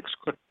 Our next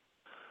question.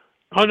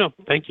 Oh, no,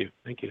 thank you.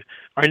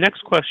 Our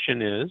next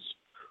question is,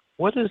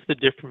 what is the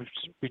difference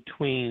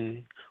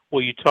between,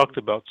 well, you talked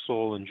about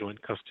sole and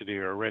joint custody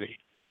already.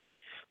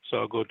 So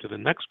I'll go to the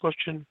next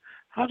question.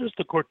 How does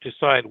the court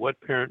decide what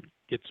parent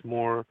gets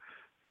more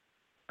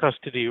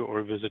custody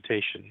or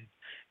visitation?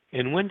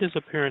 And when does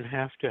a parent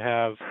have to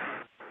have,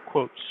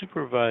 quote,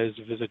 supervised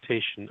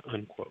visitation,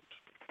 unquote?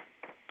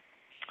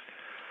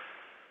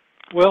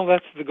 Well,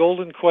 that's the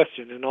golden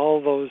question in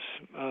all those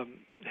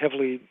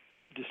heavily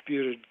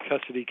disputed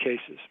custody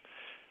cases.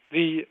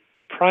 The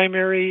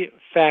primary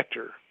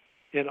factor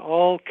in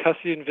all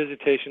custody and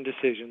visitation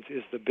decisions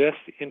is the best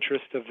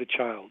interest of the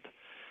child.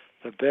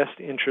 The best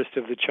interest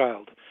of the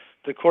child.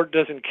 The court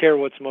doesn't care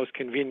what's most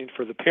convenient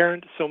for the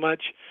parent so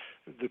much.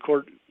 The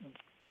court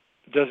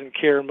doesn't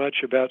care much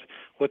about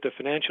what the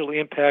financial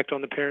impact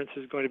on the parents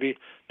is going to be,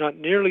 not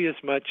nearly as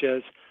much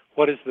as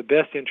what is the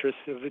best interest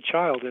of the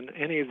child in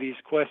any of these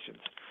questions.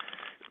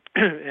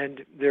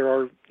 And there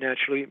are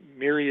naturally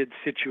myriad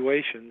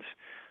situations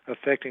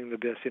affecting the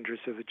best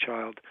interest of the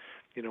child.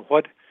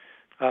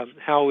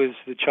 How is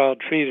the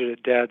child treated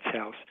at Dad's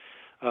house?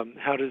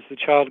 How does the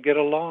child get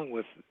along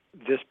with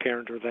this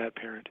parent or that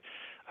parent?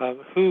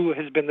 Who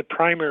has been the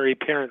primary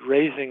parent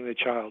raising the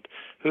child?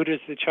 Who does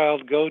the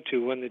child go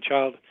to when the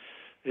child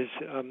is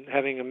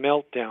having a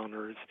meltdown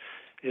or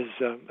is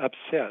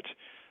upset?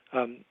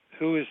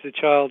 Who is the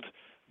child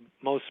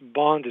most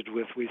bonded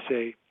with, we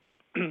say?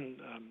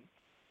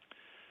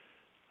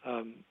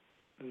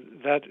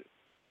 That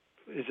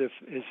is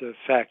a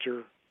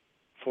factor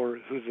for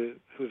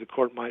who the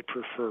court might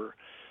prefer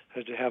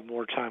to have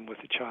more time with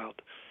the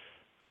child.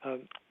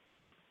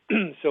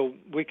 So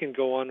we can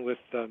go on with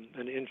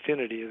an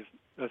infinity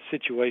of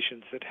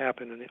situations that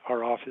happen in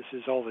our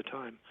offices all the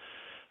time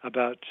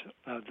about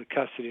the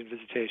custody and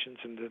visitations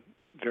and the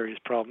various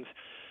problems.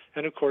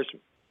 And of course,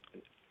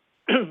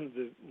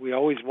 we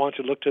always want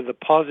to look to the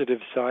positive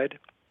side,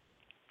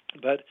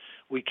 but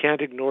we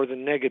can't ignore the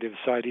negative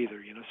side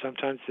either.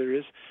 Sometimes there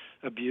is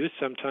abuse.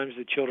 Sometimes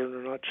the children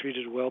are not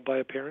treated well by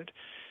a parent,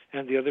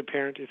 and the other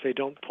parent, if they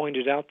don't point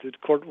it out, the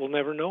court will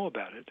never know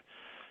about it.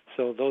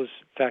 So those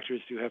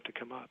factors do have to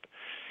come up.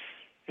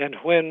 And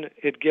when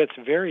it gets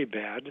very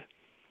bad,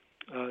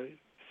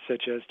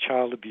 such as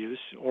child abuse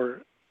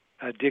or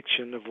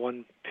addiction of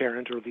one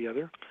parent or the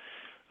other,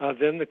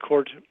 then the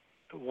court,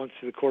 once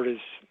the court is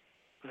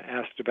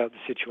asked about the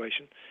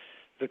situation,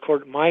 the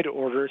court might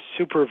order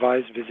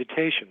supervised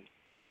visitation.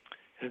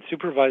 And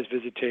supervised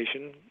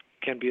visitation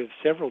can be of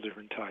several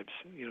different types.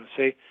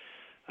 Say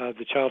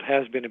the child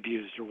has been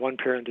abused, or one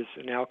parent is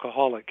an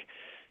alcoholic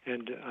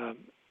and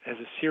has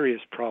a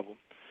serious problem.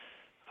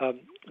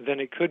 Then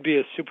it could be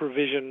a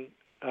supervision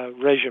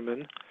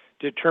regimen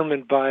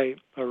determined by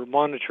or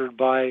monitored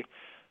by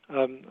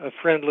a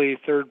friendly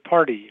third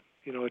party,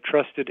 a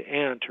trusted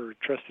aunt or a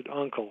trusted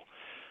uncle,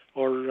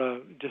 or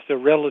just a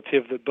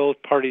relative that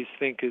both parties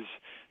think is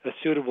a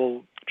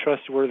suitable,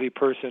 trustworthy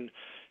person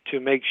to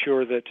make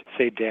sure that,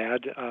 say,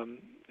 dad,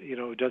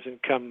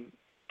 doesn't come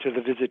to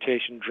the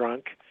visitation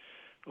drunk,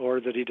 or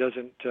that he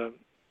doesn't,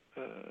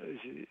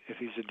 if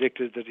he's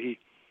addicted, that he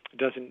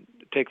doesn't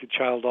take the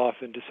child off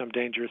into some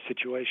dangerous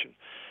situation.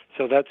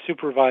 So that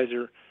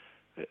supervisor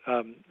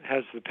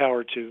has the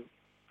power to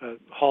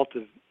halt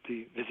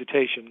the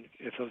visitation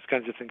if those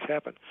kinds of things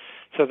happen.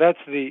 So that's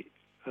the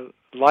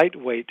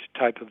lightweight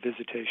type of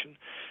visitation.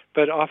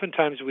 But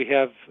oftentimes we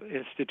have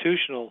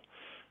institutional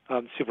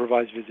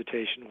supervised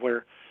visitation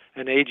where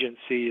an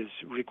agency is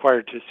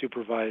required to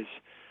supervise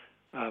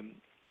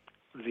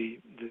the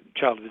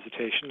child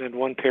visitation, and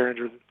one parent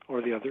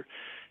or the other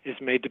is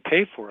made to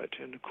pay for it.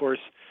 And of course,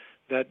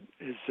 that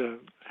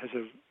has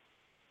a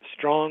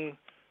strong,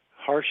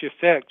 harsh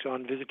effect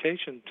on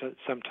visitation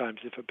sometimes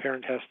if a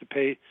parent has to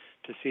pay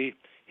to see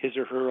his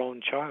or her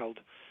own child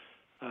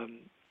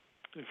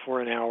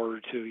for an hour or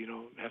two,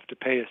 have to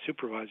pay a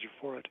supervisor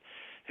for it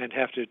and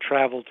have to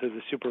travel to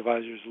the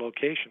supervisor's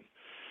location.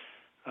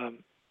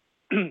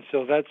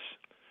 So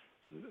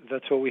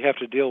that's what we have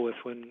to deal with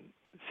when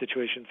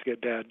situations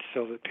get bad,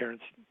 so that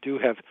parents do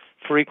have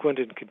frequent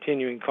and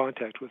continuing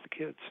contact with the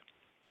kids.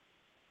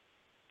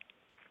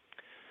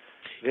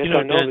 Vince,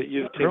 I know that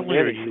you've taken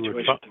many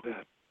situations of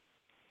that.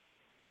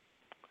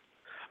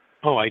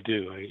 Oh, I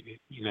do.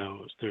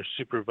 There's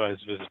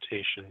supervised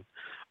visitation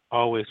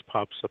always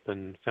pops up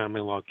in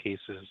family law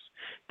cases,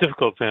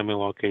 difficult family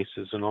law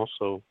cases, and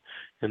also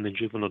in the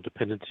juvenile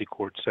dependency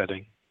court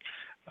setting.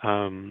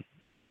 And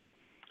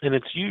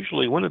it's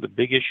usually one of the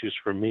big issues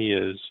for me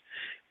is,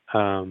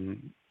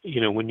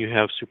 when you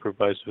have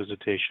supervised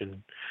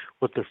visitation,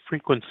 what the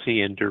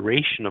frequency and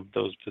duration of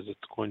those visits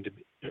going to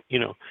be,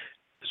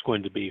 is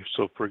going to be.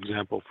 So, for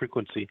example,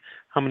 frequency,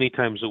 how many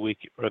times a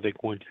week are they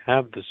going to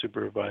have the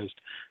supervised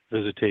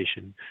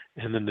visitation?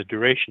 And then the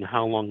duration,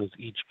 how long is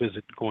each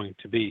visit going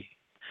to be?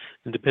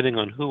 And depending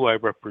on who I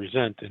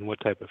represent and what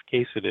type of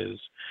case it is,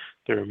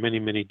 there are many,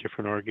 many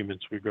different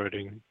arguments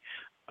regarding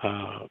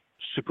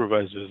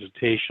supervised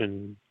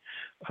visitation,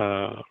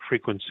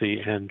 frequency,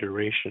 and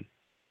duration.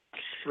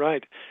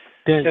 Right.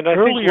 Dan, and I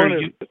earlier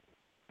think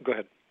Go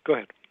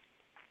ahead.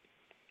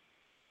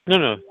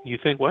 No, you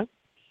think what?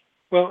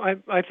 Well,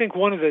 I think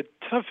one of the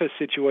toughest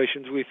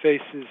situations we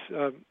face is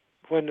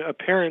when a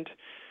parent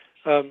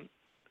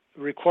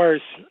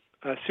requires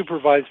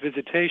supervised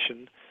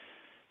visitation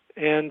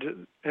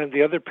and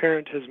the other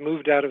parent has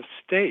moved out of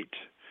state.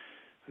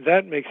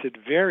 That makes it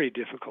very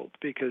difficult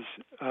because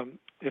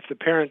if the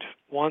parent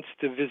wants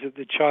to visit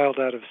the child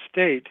out of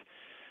state,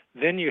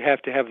 then you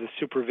have to have the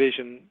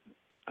supervision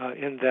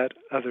in that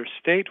other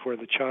state where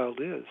the child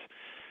is.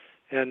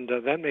 And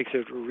that makes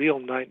it a real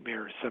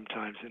nightmare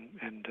sometimes,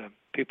 and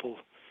people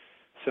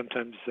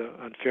sometimes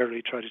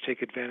unfairly try to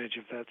take advantage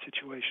of that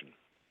situation.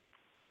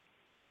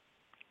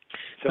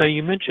 So now,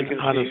 you mentioned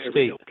out of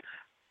state.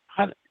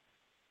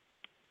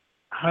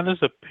 How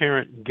does a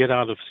parent get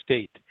out of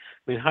state?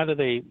 I mean, how do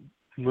they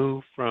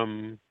move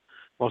from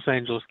Los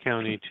Angeles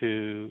County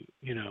to,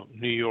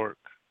 New York?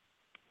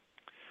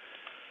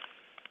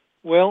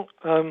 Well,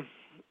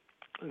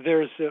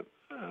 there's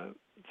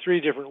three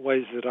different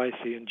ways that I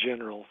see in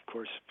general. Of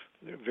course,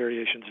 there are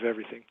variations of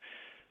everything.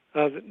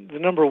 The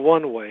number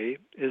one way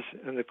is,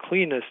 and the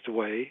cleanest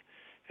way,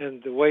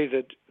 and the way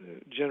that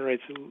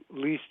generates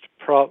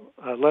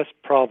less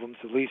problems,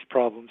 the least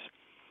problems,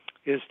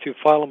 is to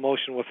file a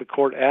motion with the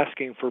court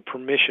asking for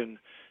permission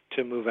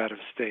to move out of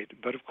state.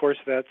 But of course,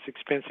 that's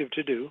expensive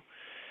to do.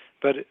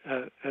 But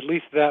at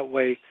least that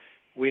way,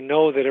 we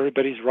know that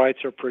everybody's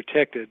rights are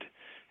protected,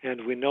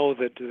 and we know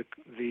that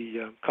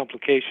the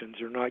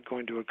complications are not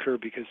going to occur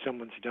because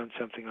someone's done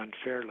something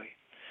unfairly.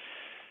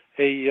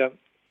 A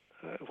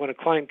when a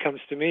client comes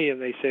to me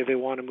and they say they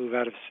want to move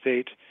out of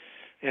state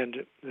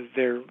and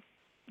they're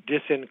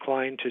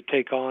disinclined to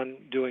take on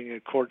doing a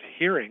court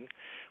hearing,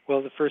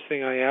 well, the first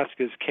thing I ask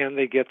is, can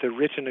they get the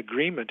written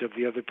agreement of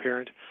the other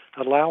parent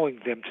allowing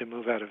them to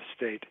move out of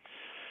state?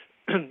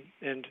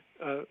 And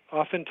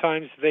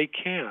oftentimes they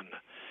can,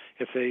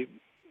 if they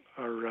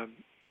are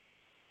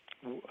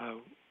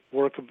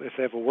if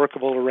they have a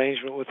workable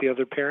arrangement with the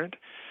other parent.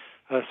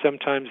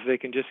 Sometimes they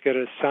can just get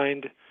a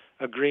signed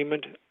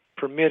agreement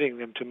permitting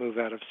them to move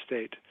out of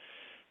state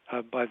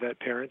by that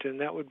parent, and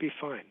that would be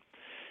fine.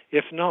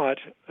 If not,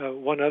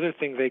 one other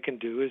thing they can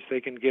do is they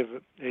can give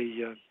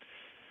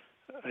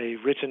a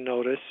written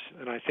notice,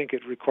 and I think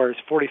it requires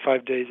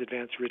 45 days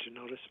advance written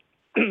notice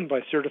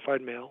by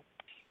certified mail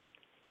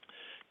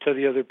to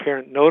the other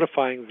parent,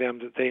 notifying them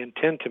that they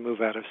intend to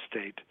move out of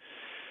state.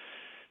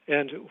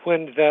 And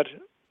when that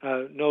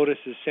notice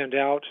is sent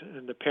out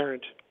and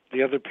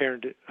the other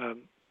parent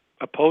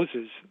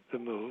opposes the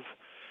move,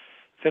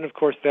 then of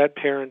course that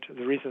parent,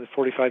 the reason the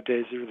 45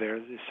 days are there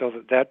is so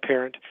that that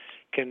parent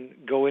can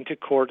go into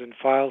court and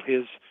file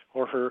his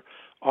or her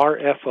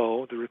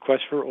RFO, the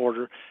request for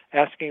order,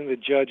 asking the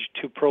judge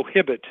to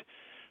prohibit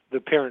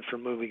the parent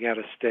from moving out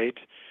of state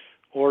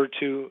or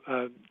to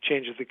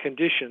change the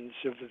conditions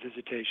of the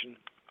visitation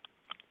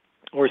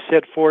or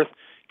set forth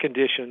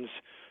conditions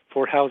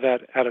for how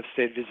that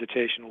out-of-state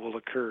visitation will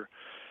occur.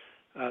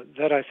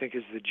 That, I think,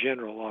 is the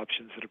general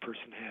options that a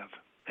person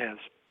has.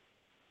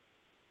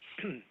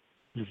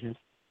 Mm-hmm.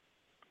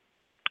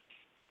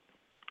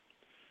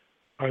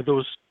 Are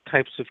those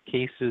types of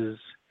cases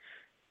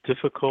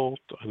difficult?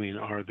 I mean,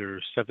 are there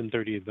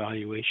 730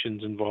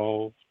 evaluations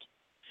involved?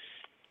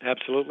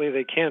 Absolutely,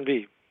 they can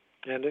be.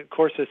 And, of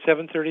course, a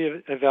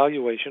 730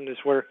 evaluation is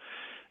where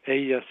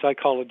a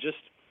psychologist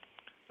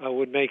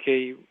would make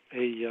a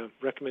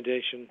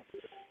recommendation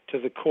to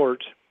the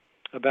court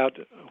about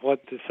what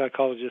the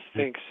psychologist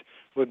thinks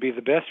would be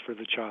the best for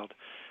the child.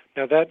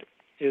 Now, that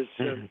is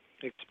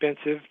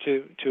expensive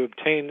to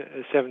obtain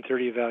a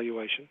 730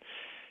 evaluation.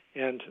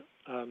 And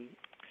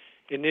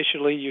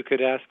initially, you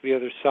could ask the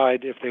other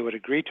side if they would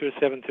agree to a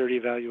 730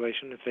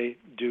 evaluation. If they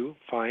do,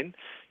 fine.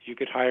 You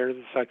could hire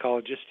the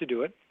psychologist to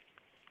do it.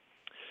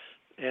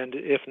 And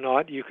if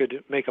not, you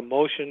could make a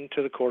motion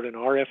to the court, an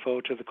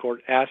RFO to the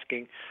court,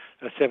 asking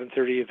a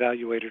 730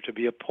 evaluator to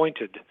be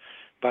appointed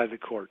by the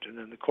court, and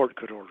then the court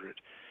could order it.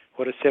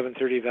 What a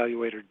 730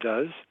 evaluator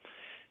does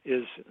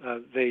is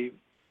they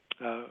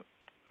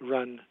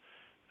run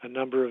a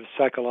number of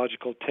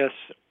psychological tests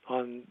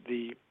on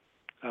the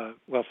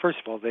well, first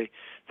of all,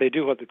 they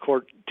do what the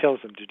court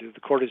tells them to do. The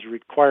court is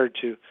required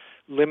to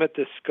limit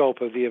the scope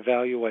of the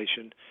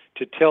evaluation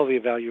to tell the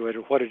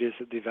evaluator what it is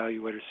that the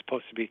evaluator is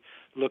supposed to be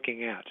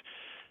looking at.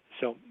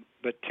 So,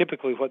 but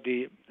typically what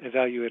the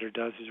evaluator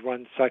does is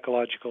run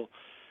psychological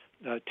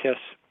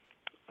tests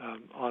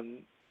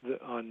on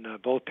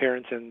both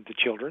parents and the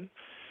children,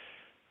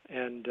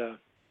 and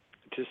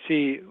to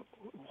see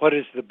what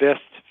is the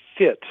best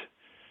fit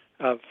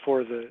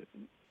for the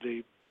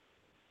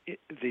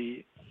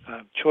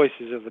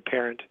choices of the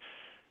parent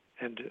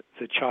and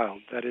the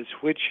child. That is,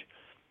 which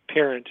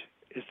parent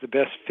is the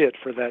best fit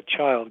for that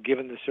child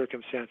given the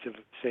circumstance of,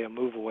 say, a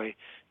move away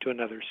to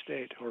another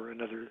state or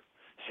another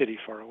city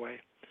far away.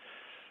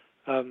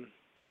 And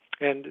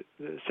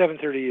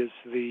 730 is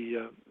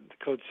the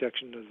code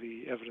section of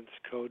the evidence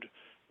code,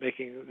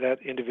 making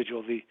that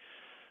individual the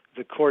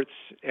court's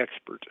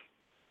expert.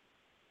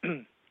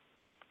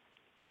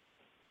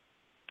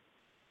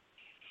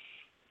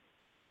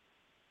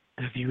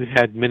 Have you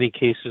had many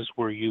cases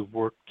where you've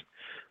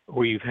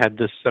had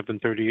this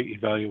 730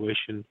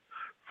 evaluation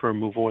for a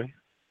move away?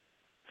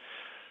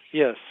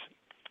 Yes,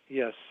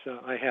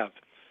 I have,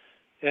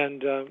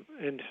 and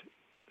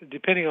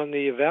depending on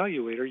the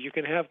evaluator, you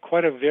can have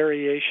quite a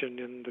variation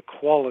in the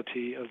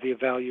quality of the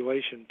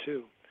evaluation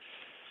too.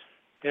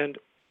 And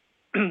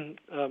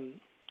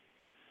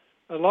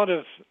a lot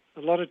of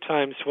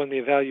times when the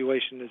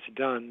evaluation is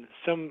done,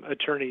 some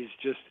attorneys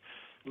just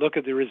look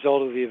at the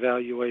result of the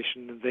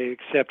evaluation and they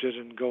accept it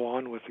and go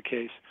on with the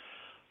case.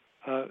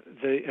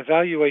 The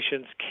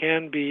evaluations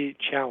can be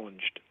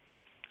challenged,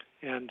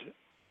 and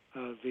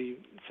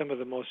some of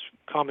the most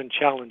common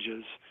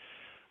challenges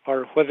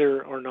are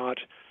whether or not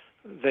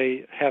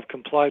they have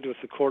complied with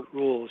the court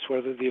rules,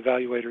 whether the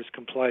evaluators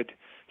complied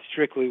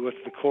strictly with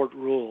the court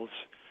rules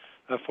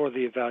for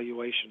the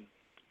evaluation.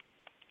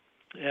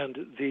 And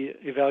the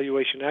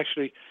evaluation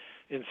actually,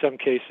 in some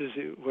cases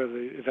where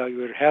the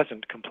evaluator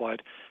hasn't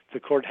complied, the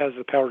court has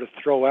the power to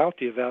throw out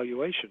the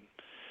evaluation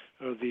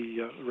or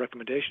the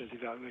recommendation of the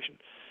evaluation.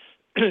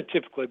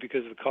 Typically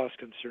because of the cost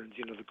concerns,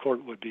 the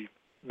court would be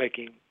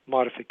making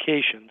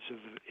modifications of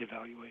the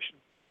evaluation.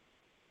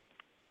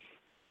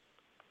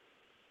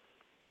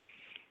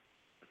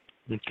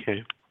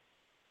 Okay.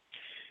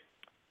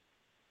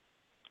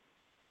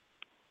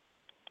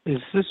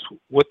 Is this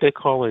what they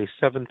call a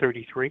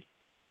 733?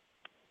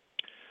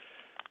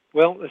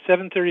 Well, the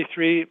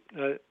 733,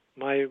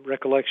 my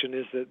recollection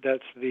is that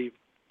that's the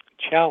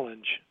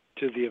challenge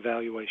to the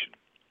evaluation.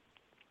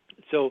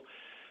 So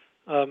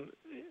Um,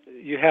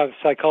 you have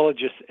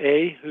psychologist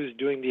A who's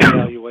doing the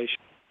evaluation,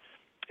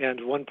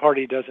 and one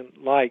party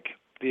doesn't like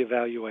the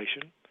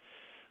evaluation.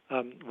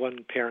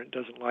 One parent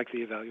doesn't like the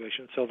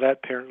evaluation, so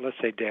that parent, let's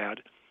say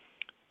dad,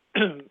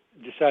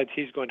 decides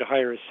he's going to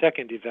hire a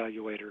second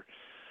evaluator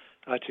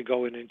to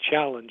go in and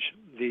challenge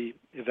the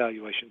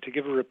evaluation, to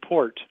give a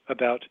report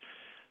about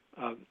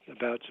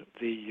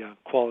the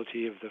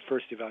quality of the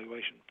first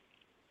evaluation.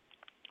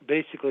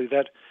 Basically,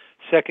 that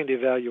second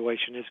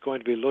evaluation is going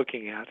to be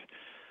looking at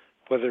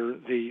whether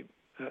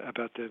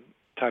about the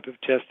type of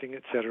testing,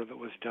 et cetera, that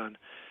was done,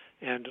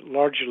 and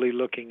largely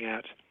looking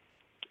at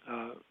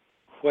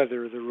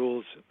whether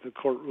the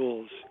court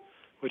rules,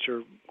 which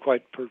are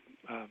quite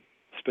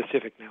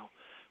specific now,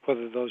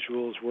 whether those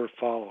rules were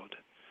followed.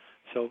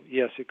 So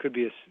yes, it could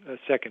be a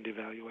second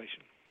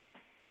evaluation.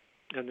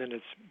 And then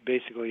it's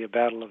basically a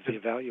battle of the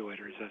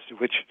evaluators as to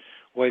which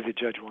way the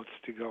judge wants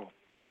to go.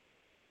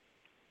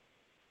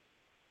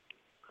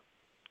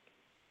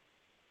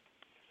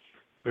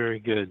 Very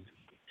good.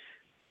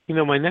 You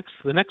know,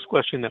 the next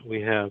question that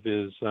we have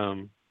is,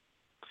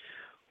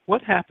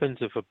 what happens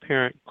if a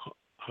parent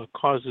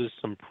causes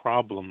some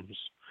problems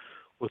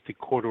with the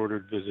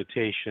court-ordered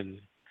visitation?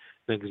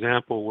 An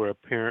example where a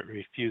parent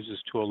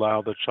refuses to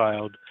allow the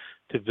child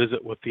to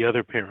visit with the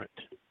other parent.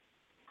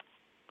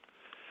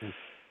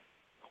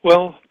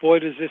 Well, boy,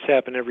 does this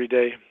happen every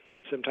day,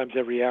 sometimes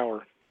every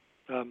hour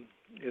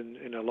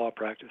in a law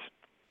practice.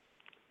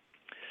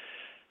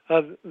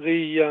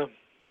 The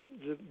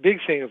big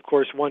thing, of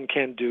course, one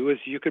can do is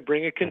you could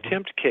bring a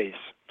contempt case,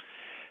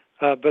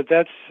 but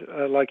that's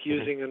like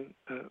using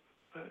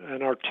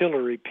an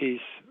artillery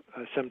piece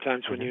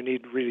sometimes when you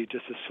need really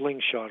just a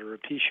slingshot or a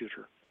pea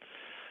shooter.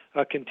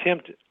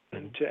 Contempt,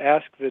 to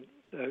ask that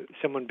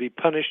someone be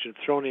punished and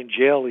thrown in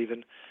jail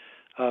even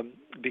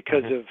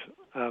because of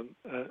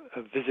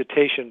a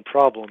visitation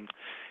problem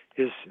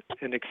is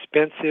an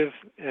expensive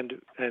and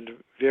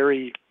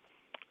very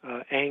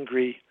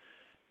angry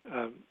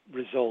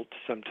result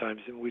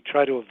sometimes, and we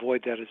try to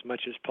avoid that as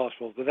much as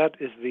possible. But that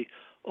is the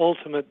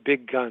ultimate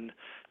big gun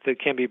that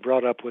can be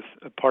brought up with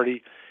a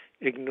party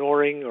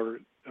ignoring or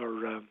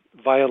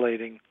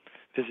violating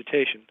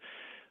visitation.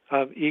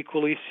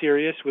 Equally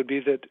serious would be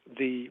that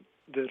the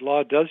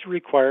law does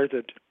require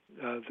that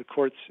the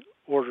courts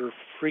order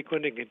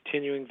frequent and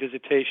continuing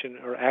visitation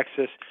or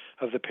access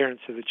of the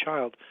parents to the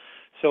child.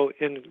 So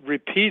in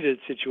repeated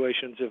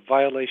situations of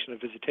violation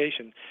of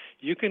visitation,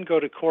 you can go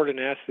to court and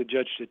ask the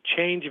judge to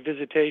change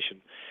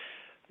visitation.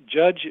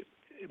 Judge,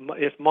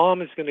 if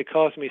mom is going to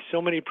cause me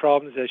so many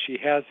problems as she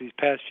has these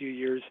past few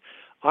years,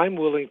 I'm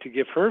willing to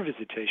give her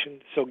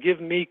visitation, so give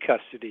me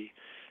custody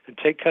and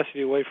take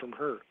custody away from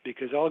her,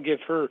 because I'll give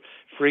her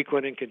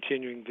frequent and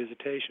continuing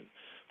visitation.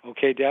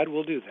 Okay, Dad,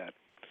 we'll do that.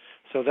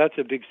 So that's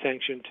a big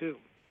sanction, too.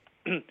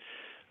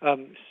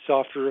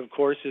 Softer, of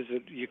course, is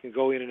that you can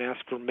go in and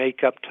ask for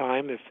make-up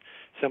time. If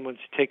someone's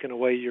taken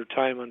away your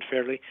time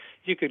unfairly,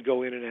 you could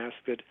go in and ask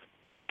that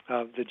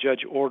the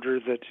judge order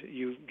that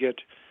you get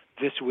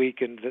this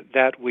week and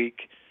that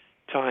week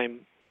time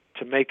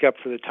to make up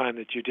for the time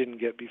that you didn't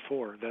get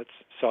before. That's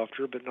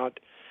softer, but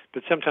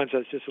sometimes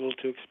that's just a little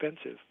too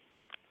expensive.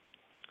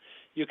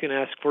 You can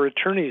ask for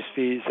attorney's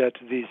fees at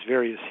these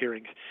various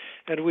hearings.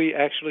 And we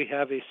actually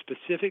have a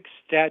specific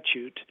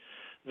statute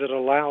that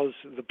allows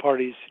the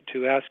parties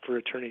to ask for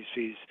attorney's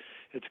fees.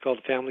 It's called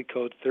Family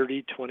Code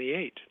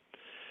 3028.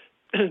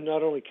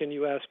 Not only can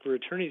you ask for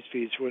attorney's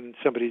fees when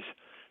somebody's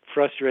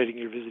frustrating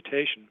your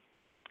visitation,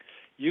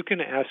 you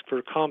can ask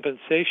for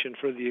compensation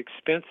for the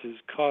expenses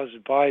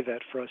caused by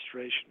that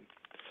frustration.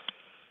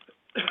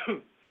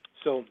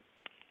 So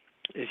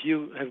if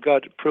you have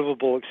got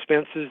provable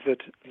expenses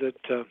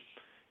that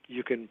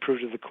you can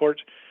prove to the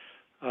court,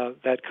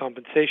 that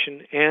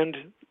compensation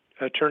and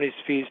attorney's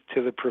fees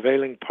to the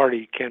prevailing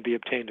party can be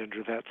obtained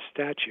under that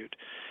statute.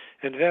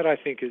 And that, I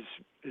think,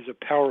 is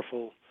a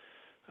powerful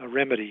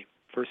remedy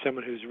for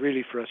someone who's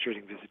really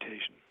frustrating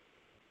visitation.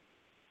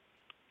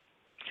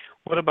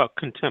 What about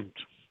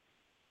contempt?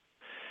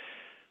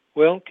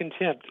 Well,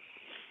 contempt.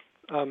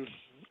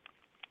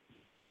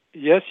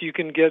 Yes, you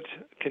can get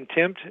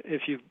contempt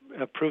if you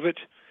prove it.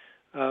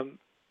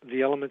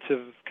 The elements of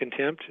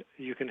contempt,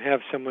 you can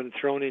have someone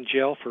thrown in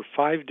jail for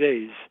 5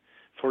 days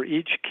for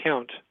each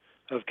count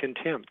of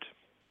contempt.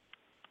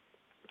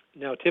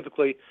 Now,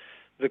 typically,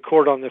 the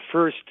court on the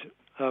first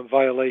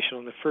violation,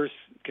 on the first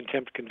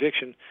contempt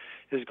conviction,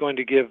 is going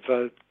to give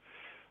a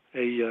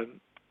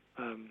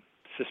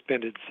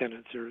suspended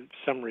sentence or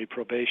summary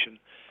probation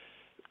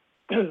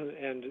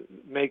and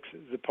make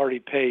the party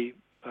pay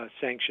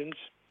sanctions,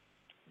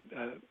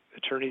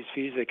 attorney's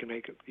fees. They can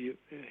make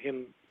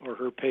him or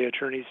her pay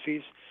attorney's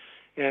fees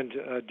and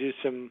do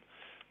some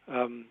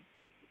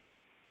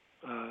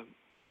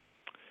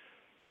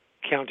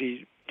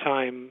county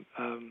time,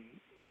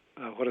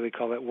 what do they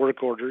call that,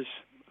 work orders,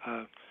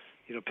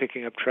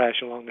 picking up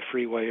trash along the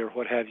freeway or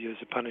what have you as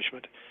a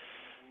punishment.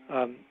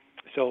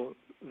 So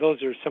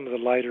those are some of the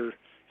lighter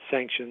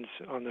sanctions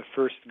on the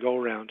first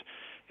go-round.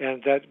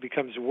 And that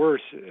becomes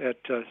worse at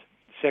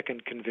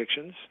second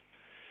convictions.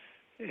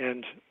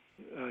 and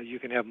you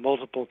can have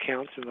multiple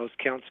counts, and those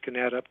counts can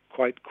add up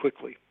quite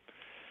quickly.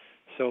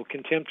 So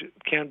contempt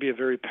can be a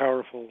very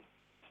powerful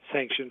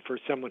sanction for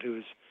someone who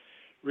is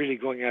really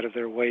going out of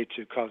their way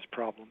to cause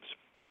problems.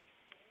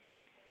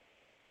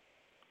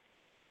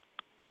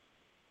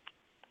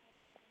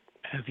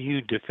 Have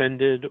you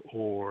defended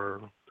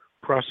or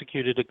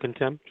prosecuted a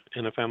contempt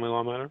in a family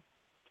law matter?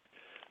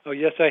 Oh,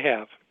 yes, I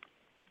have.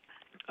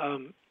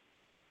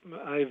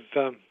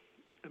 I've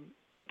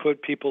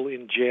put people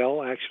in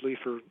jail, actually,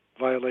 for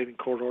violating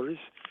court orders,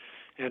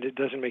 and it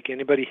doesn't make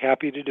anybody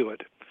happy to do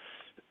it.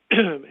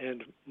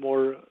 And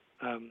more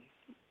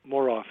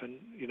often,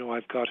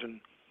 I've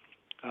gotten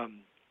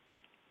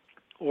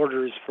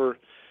orders for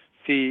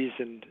fees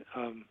and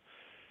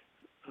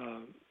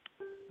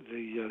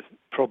the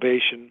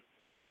probation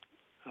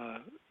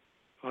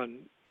on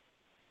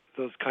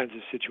those kinds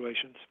of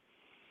situations.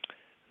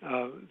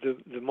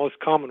 The most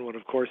common one,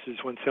 of course, is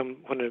when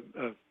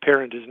a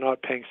parent is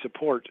not paying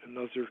support, and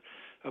those are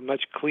a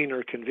much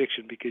cleaner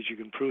conviction because you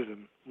can prove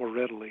them more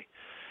readily.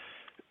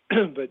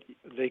 But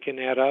they can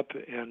add up,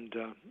 and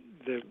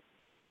the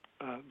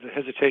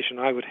hesitation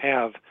I would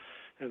have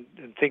and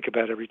think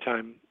about every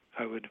time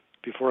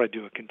before I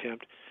do a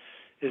contempt,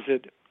 is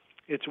that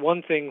it's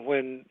one thing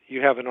when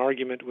you have an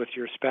argument with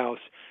your spouse,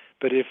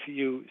 but if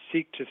you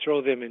seek to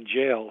throw them in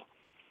jail,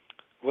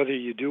 whether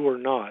you do or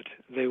not,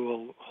 they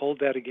will hold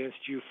that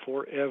against you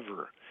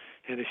forever.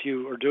 And if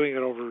you are doing it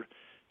over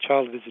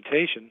child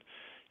visitation,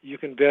 you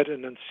can bet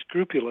an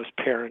unscrupulous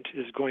parent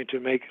is going to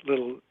make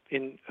little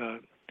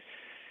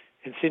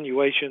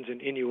insinuations and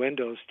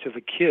innuendos to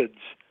the kids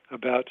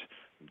about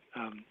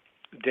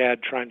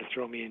dad trying to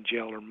throw me in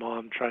jail or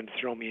mom trying to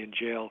throw me in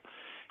jail,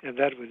 and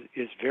that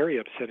is very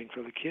upsetting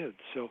for the kids.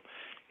 So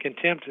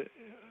contempt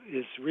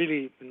is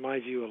really, in my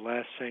view, a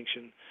last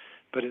sanction,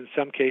 but in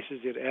some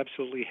cases it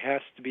absolutely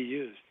has to be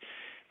used.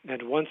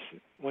 And once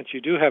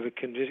you do have a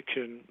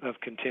conviction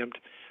of contempt,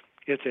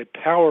 it's a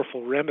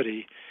powerful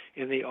remedy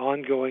in the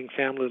ongoing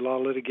family law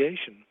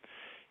litigation.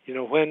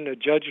 When a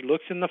judge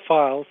looks in the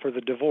file for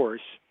the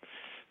divorce,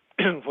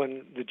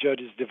 when the judge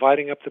is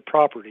dividing up the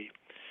property,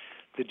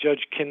 the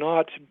judge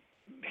cannot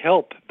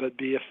help but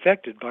be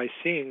affected by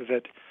seeing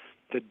that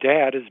the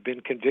dad has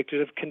been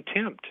convicted of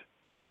contempt,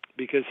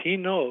 because he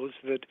knows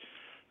that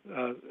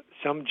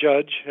some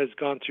judge has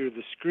gone through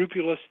the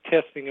scrupulous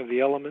testing of the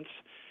elements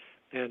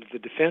and the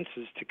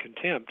defenses to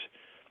contempt,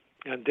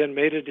 and then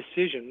made a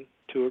decision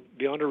to,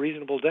 beyond a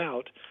reasonable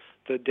doubt,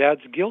 that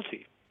dad's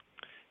guilty.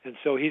 And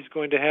so he's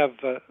going to have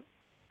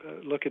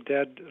look at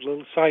dad a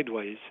little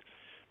sideways,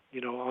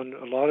 on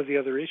a lot of the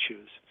other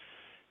issues.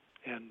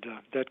 And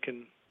that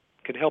can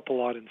help a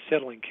lot in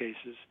settling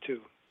cases,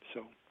 too.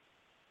 So,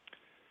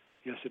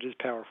 yes, it is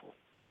powerful.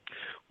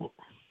 Well,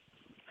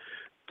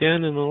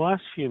 Dan, in the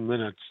last few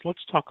minutes,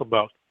 let's talk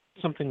about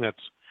something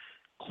that's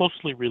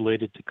closely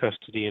related to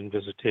custody and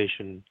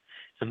visitation,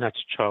 and that's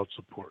child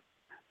support.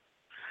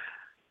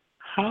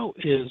 How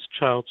is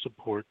child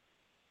support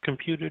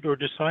computed or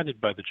decided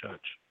by the judge?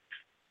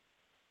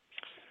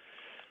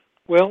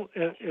 Well,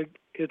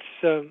 it's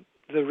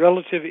the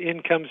relative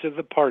incomes of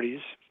the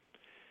parties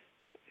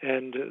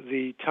and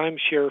the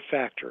timeshare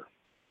factor.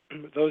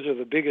 Those are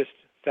the biggest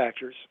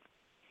factors.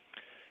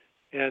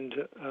 And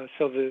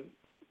so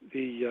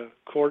the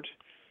court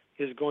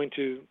is going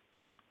to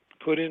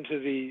put into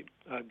the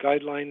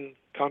guideline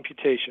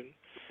computation,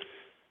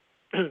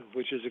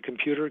 which is a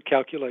computer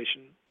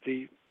calculation,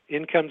 the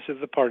incomes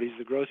of the parties,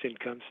 the gross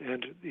incomes,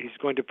 and he's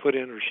going to put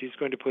in, or she's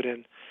going to put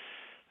in,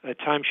 a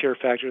timeshare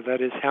factor, that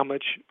is how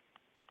much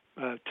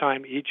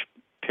time each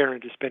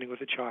parent is spending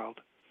with a child.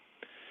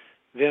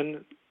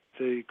 Then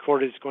the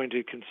court is going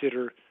to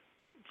consider,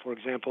 for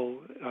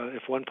example,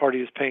 if one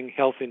party is paying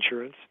health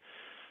insurance,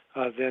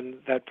 then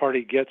that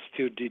party gets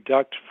to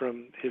deduct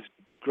from his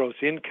gross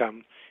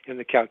income in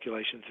the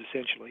calculations,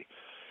 essentially,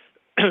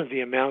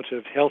 the amount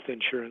of health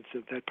insurance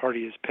that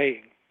party is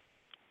paying.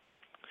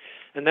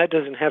 And that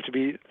doesn't have to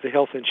be the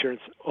health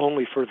insurance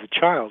only for the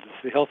child.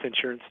 It's the health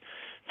insurance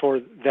for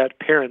that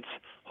parent's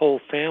whole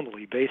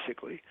family,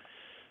 basically.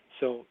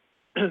 So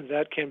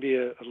that can be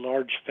a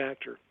large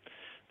factor.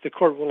 The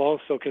court will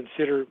also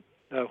consider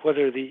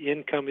whether the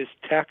income is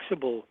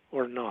taxable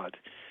or not.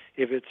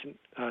 If it's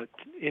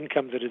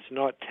income that is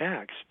not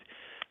taxed,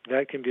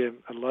 that can be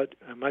a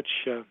much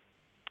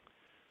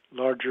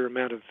larger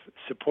amount of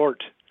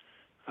support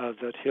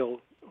that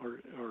he'll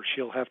or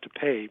she'll have to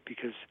pay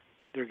because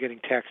they're getting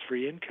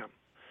tax-free income.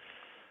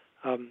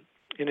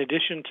 In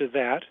addition to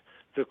that,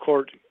 the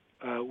court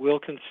will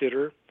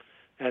consider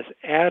as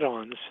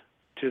add-ons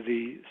to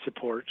the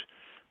support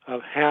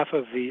of half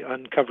of the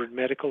uncovered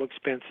medical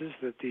expenses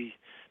that the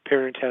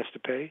parent has to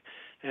pay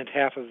and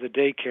half of the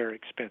daycare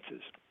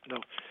expenses.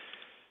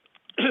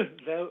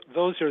 Now,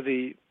 those are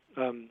the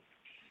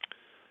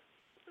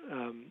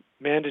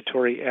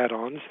mandatory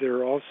add-ons. There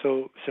are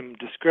also some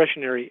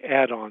discretionary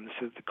add-ons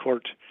that the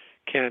court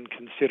can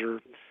consider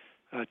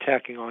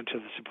tacking on to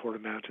the support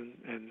amount,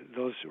 and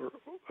those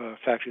are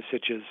factors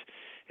such as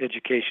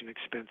education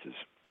expenses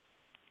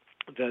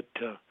that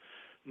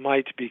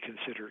might be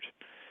considered,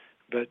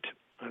 but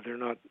they're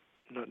not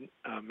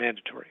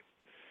mandatory.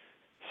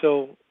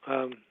 So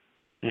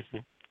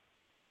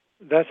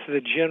that's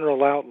the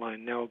general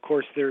outline. Now, of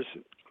course, there's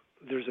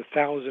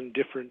 1,000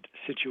 different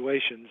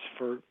situations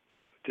for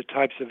the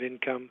types of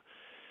income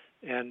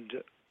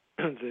and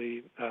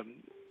the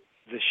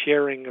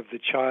sharing of the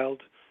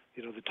child,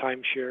 the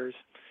time shares,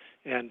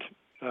 and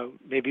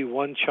maybe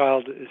one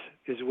child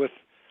is with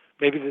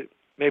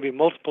maybe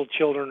multiple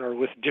children are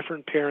with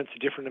different parents,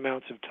 different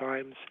amounts of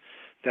times.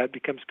 That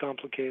becomes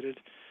complicated.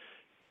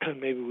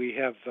 Maybe we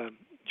have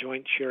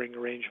joint sharing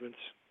arrangements.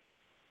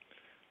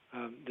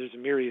 There's a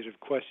myriad of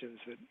questions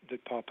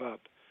that pop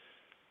up.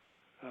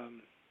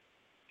 And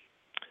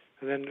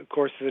then, of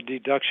course, the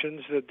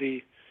deductions that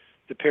the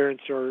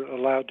parents are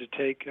allowed to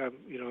take.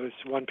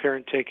 It's one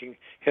parent taking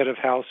head of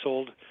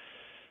household,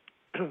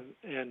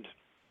 and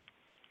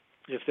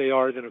if they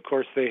are, then of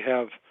course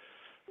they're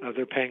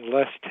paying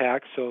less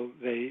tax, so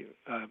they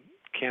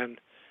can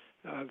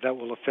that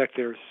will affect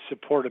their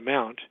support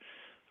amount.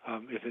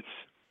 If it's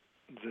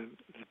the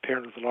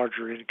parent with a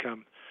larger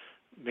income,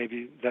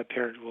 maybe that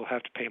parent will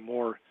have to pay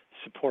more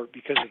support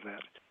because of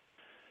that.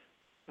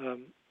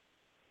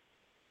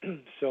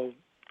 So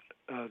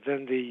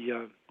then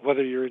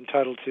whether you're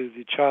entitled to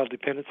the child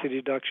dependency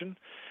deduction,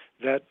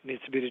 that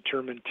needs to be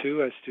determined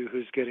too as to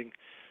who's getting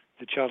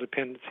the child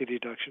dependency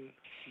deduction,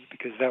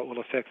 because that will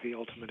affect the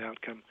ultimate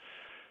outcome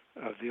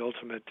of the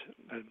ultimate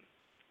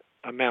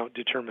amount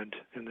determined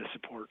in the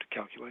support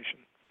calculation.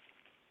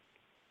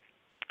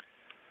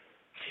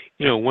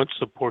 Once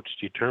support's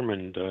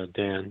determined,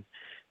 Dan,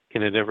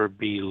 can it ever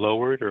be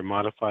lowered or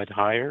modified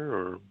higher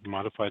or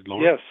modified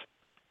lower? Yes,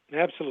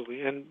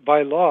 absolutely. And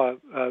by law,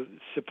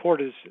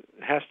 support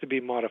has to be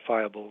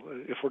modifiable.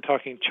 If we're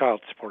talking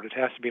child support, it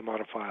has to be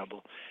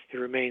modifiable. It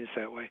remains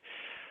that way.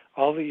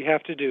 All that you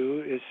have to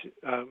do is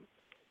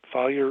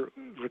file your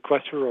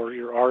request for order,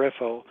 your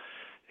RFO,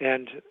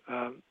 and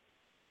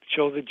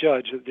show the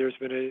judge that there's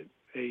been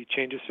a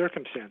change of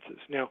circumstances.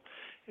 Now,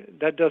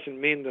 that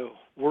doesn't mean the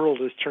world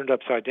is turned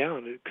upside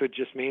down. It could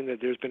just mean that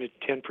there's been a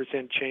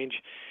 10%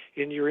 change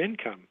in your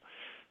income,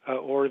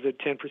 or the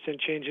 10%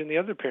 change in the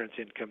other parent's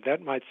income.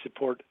 That might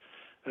support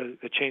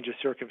a change of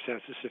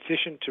circumstances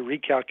sufficient to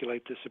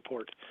recalculate the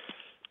support.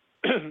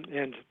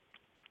 And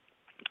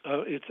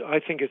I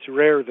think it's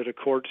rare that a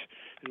court,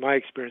 in my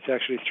experience,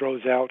 actually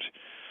throws out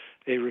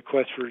a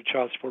request for a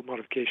child support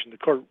modification. The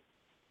court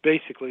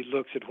basically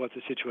looks at what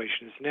the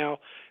situation is now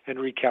and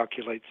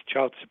recalculates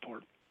child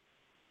support,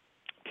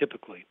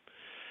 typically.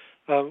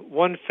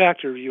 One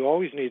factor you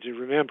always need to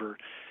remember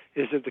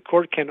is that the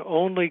court can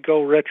only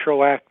go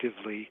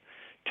retroactively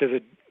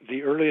to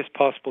the earliest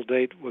possible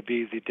date would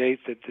be the date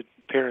that the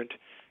parent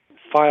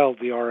filed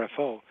the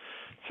RFO.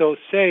 So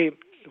say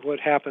what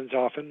happens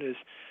often is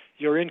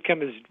your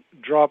income is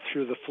dropped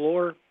through the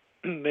floor,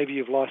 maybe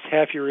you've lost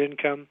half your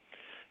income,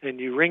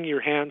 and you wring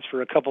your hands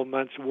for a couple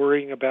months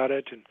worrying about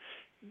it and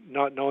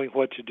not knowing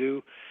what to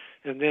do,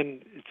 and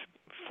then it's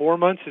 4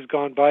 months has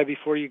gone by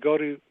before you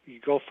go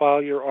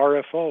file your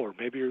RFO, or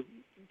maybe you're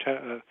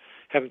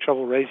having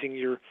trouble raising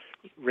the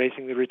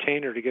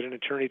retainer to get an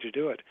attorney to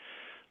do it.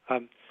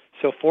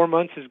 So 4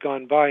 months has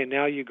gone by, and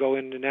now you go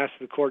in and ask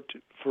the court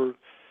to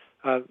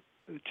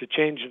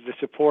change the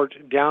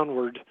support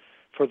downward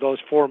for those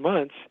 4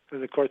 months,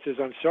 and the court says,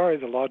 "I'm sorry,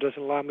 the law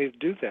doesn't allow me to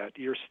do that.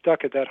 You're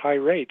stuck at that high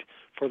rate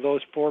for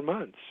those 4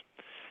 months,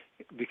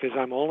 because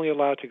I'm only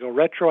allowed to go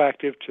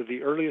retroactive to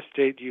the earliest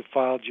date you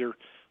filed your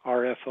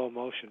RFO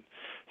motion."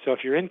 So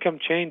if your income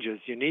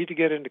changes, you need to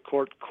get into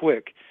court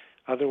quick,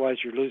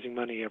 otherwise you're losing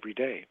money every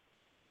day.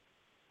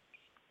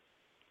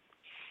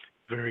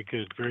 Very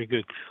good, very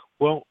good.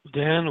 Well,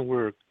 Dan,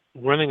 we're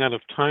running out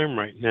of time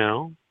right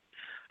now.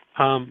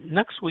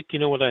 Next week,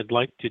 what I'd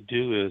like to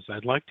do is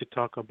I'd like to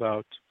talk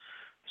about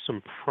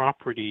some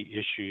property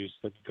issues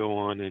that go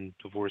on in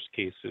divorce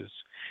cases.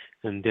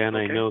 And Dan,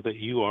 okay. I know that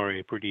you are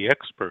a pretty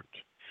expert.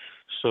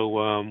 So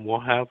we'll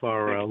have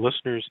our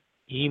listeners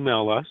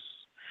email us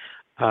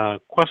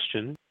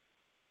questions.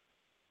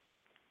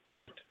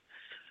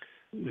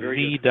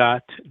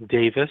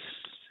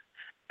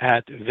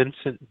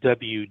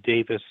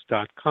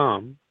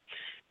 v.davis@vincentwdavis.com,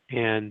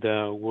 and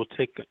we'll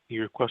take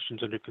your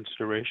questions under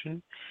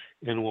consideration,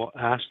 and we'll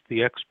ask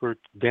the expert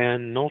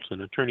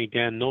Attorney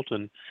Dan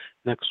Knowlton,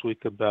 next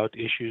week about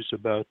issues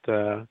about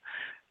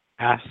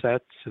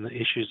assets and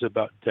issues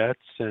about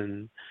debts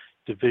and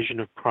division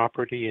of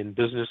property and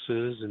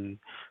businesses and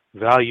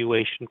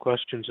valuation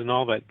questions and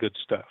all that good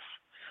stuff.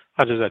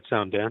 How does that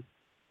sound, Dan?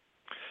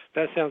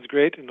 That sounds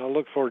great, and I'll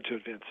look forward to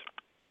it, Vince.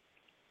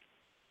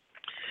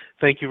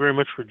 Thank you very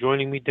much for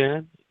joining me,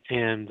 Dan,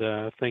 and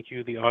thank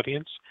you, the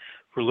audience,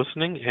 for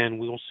listening, and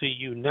we'll see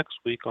you next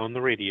week on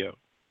the radio.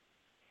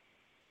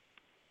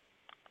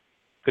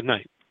 Good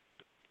night.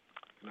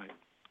 Good night.